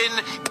party's been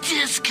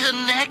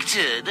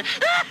disconnected.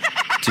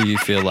 Do you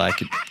feel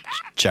like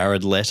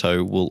Jared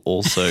Leto will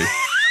also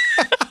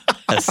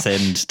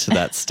ascend to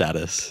that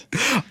status?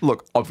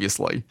 Look,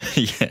 obviously.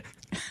 Yeah.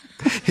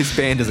 His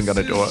band isn't going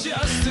to do it.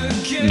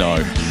 No.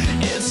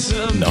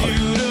 No.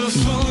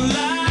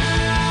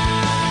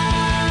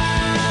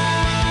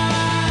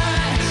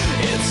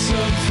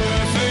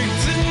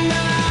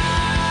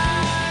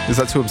 Is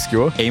that too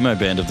obscure? Emo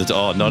band of the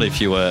not if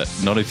you were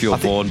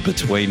born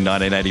between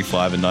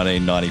 1985 and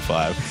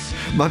 1995.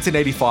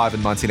 1985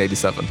 and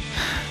 1987.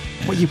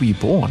 What year were you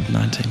born?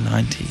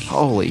 1990.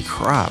 Holy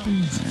crap.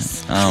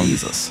 Jesus.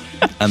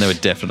 And there were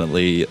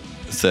definitely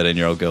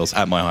 13-year-old girls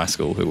at my high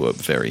school who were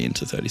very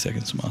into 30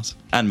 Seconds to Mars.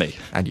 And me.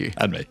 And you.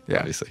 And me,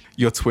 obviously.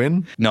 Your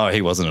twin? No,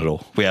 he wasn't at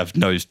all. We have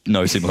no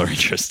similar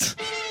interests.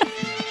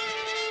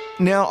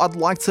 Now, I'd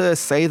like to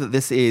say that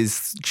this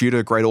is due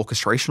to great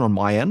orchestration on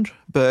my end,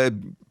 but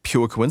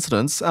pure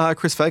coincidence.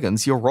 Chris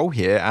Fegans, your role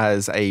here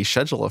as a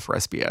scheduler for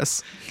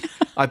SBS.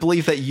 I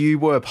believe that you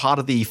were part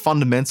of the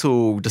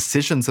fundamental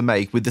decision to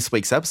make with this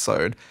week's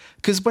episode,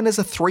 because when there's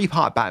a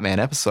 3-part Batman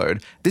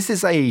episode, this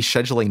is a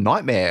scheduling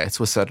nightmare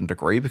to a certain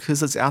degree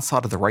because it's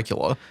outside of the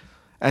regular.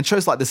 And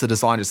shows like this are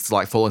designed just to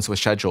like fall into a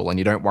schedule and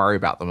you don't worry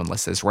about them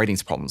unless there's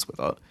ratings problems with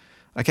it.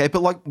 Okay,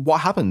 but like what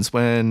happens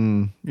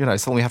when, you know,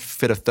 suddenly we have to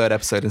fit a 3rd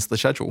episode into the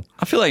schedule?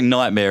 I feel like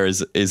nightmare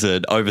is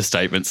an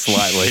overstatement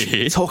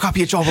slightly. Talk up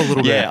your job a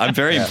little bit. Yeah, I'm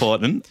very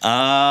important.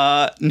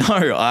 There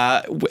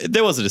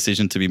was a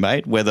decision to be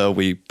made whether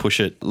we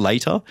push it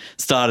later,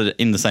 start it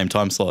in the same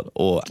time slot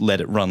or let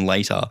it run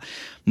later.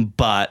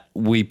 but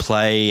we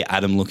play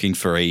Adam Looking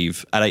for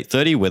Eve at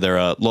 8:30, where there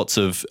are lots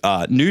of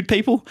nude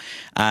people,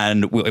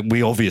 and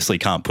we obviously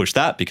can't push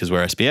that because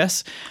we're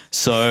SBS.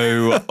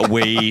 So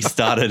we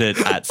started it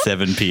at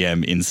 7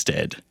 p.m.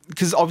 instead.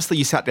 Because obviously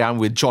you sat down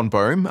with John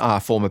Boehm,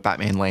 former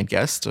Batman Land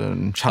guest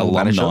and channel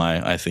manager.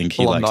 I think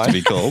he likes to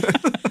be called.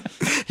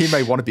 He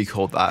may want to be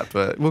called that,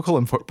 but we'll call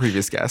him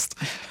previous guest.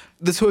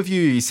 The two of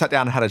you sat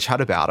down and had a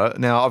chat about it.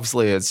 Now,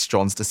 obviously, it's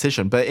John's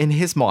decision, but in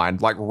his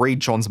mind, like, read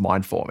John's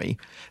mind for me.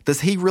 Does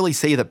he really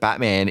see that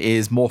Batman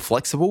is more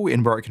flexible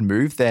in where it can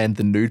move than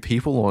the nude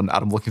people on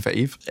Adam Looking for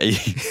Eve?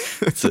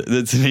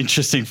 That's an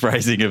interesting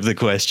phrasing of the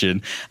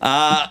question.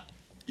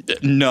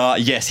 No,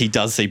 yes, he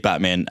does see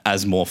Batman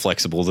as more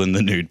flexible than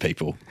the nude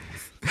people.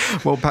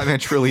 Well, Batman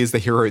truly is the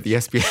hero the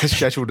SBS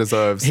schedule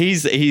deserves.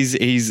 He's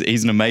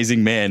an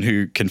amazing man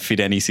who can fit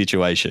any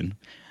situation.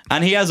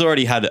 And he has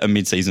already had a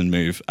mid-season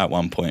move at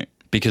one point.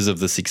 Because of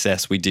the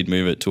success, we did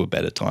move it to a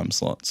better time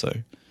slot. So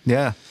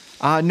yeah.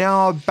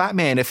 Now,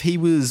 Batman, if he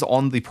was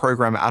on the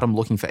program Adam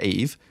Looking for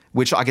Eve,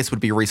 which I guess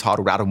would be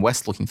retitled Adam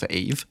West Looking for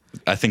Eve,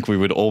 I think we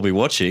would all be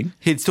watching.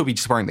 He'd still be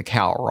just wearing the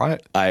cowl,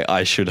 right?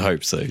 I should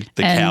hope so.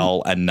 The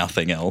cowl and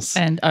nothing else.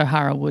 And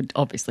O'Hara would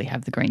obviously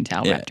have the green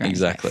towel wrapped around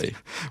exactly.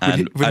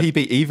 Would he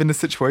be Eve in this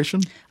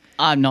situation?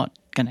 I'm not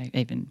going to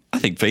even... I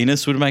think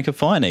Venus would make a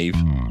fine Eve.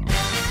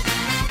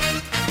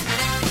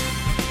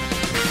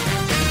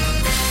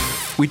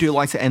 We do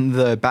like to end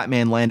the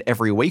Batman Land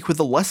every week with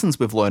the lessons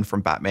we've learned from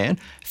Batman.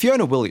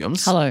 Fiona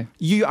Williams. Hello.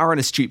 You are an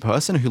astute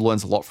person who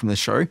learns a lot from this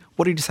show.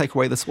 What did you take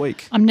away this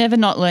week? I'm never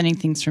not learning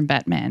things from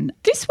Batman.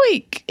 This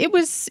week, it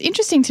was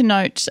interesting to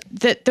note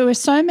that there were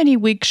so many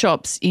wig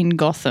shops in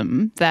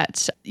Gotham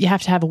that you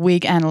have to have a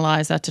wig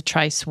analyzer to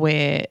trace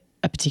where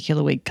a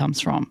particular wig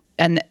comes from.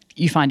 And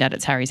you find out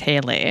it's Harry's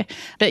hair layer.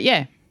 But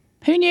yeah,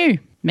 who knew?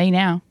 Me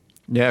now.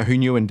 Yeah, who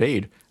knew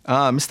indeed.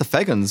 Mr.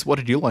 Feggins, what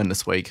did you learn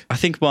this week? I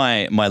think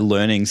my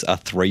learnings are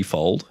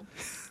threefold.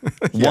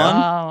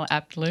 Oh,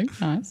 aptly.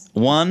 Nice.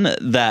 One,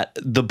 that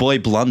the boy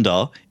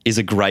Blunder is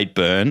a great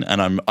burn,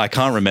 and I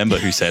can't remember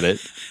who said it.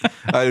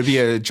 It'd be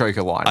a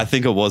Joker line. I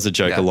think it was a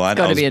Joker line.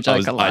 It's got to be a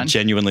Joker line. I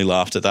genuinely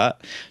laughed at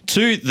that.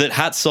 Two, that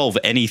hats solve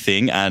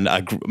anything and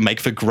make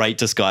for great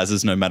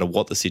disguises no matter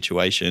what the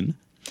situation.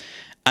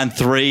 And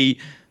three,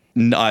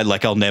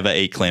 I'll never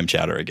eat clam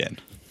chowder again.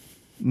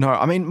 No,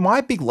 I mean,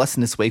 my big lesson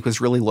this week was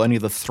really learning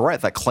the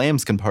threat that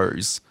clams can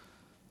pose.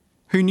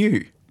 Who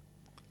knew?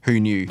 Who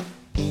knew?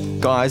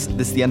 Guys,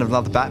 this is the end of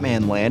another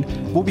Batman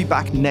Land. We'll be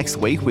back next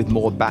week with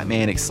more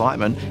Batman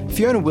excitement.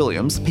 Fiona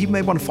Williams, people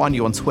may want to find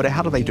you on Twitter.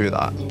 How do they do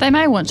that? They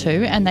may want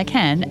to, and they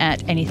can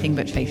at Anything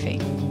But Fifi.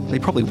 They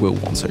probably will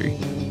want to,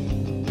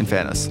 in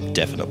fairness.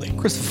 Definitely.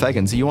 Christopher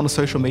Feggins, are you on a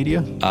social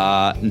media?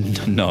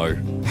 No,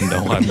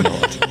 I'm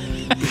not.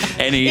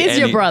 Is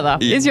your brother?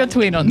 Is your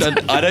twin on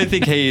Twitter? I don't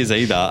think he is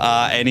either.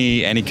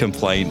 Any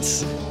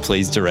complaints,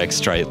 please direct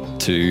straight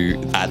to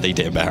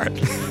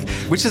 @TheDanBarrett.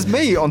 Which is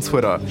me on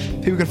Twitter.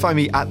 People can find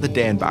me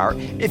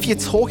 @TheDanBarrett. If you're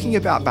talking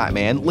about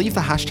Batman, leave the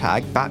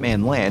hashtag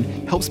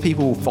BatmanLand. Helps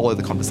people follow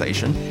the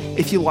conversation.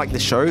 If you like the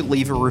show,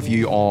 leave a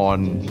review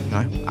on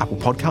Apple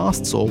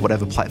Podcasts or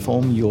whatever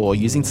platform you're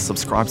using to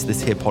subscribe to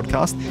this here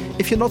podcast.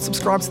 If you're not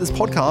subscribed to this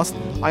podcast,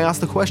 I ask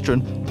the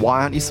question,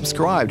 why aren't you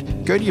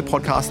subscribed? Go to your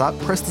podcast app,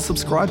 press the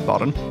subscribe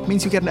button. It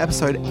means you get an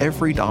episode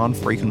every darn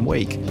freaking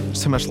week.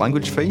 Too much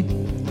language fee?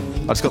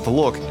 I just got the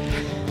look.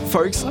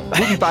 Folks,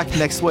 we'll be back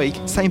next week.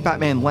 Same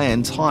Batman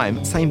Land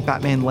time, same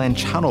Batman Land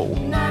channel.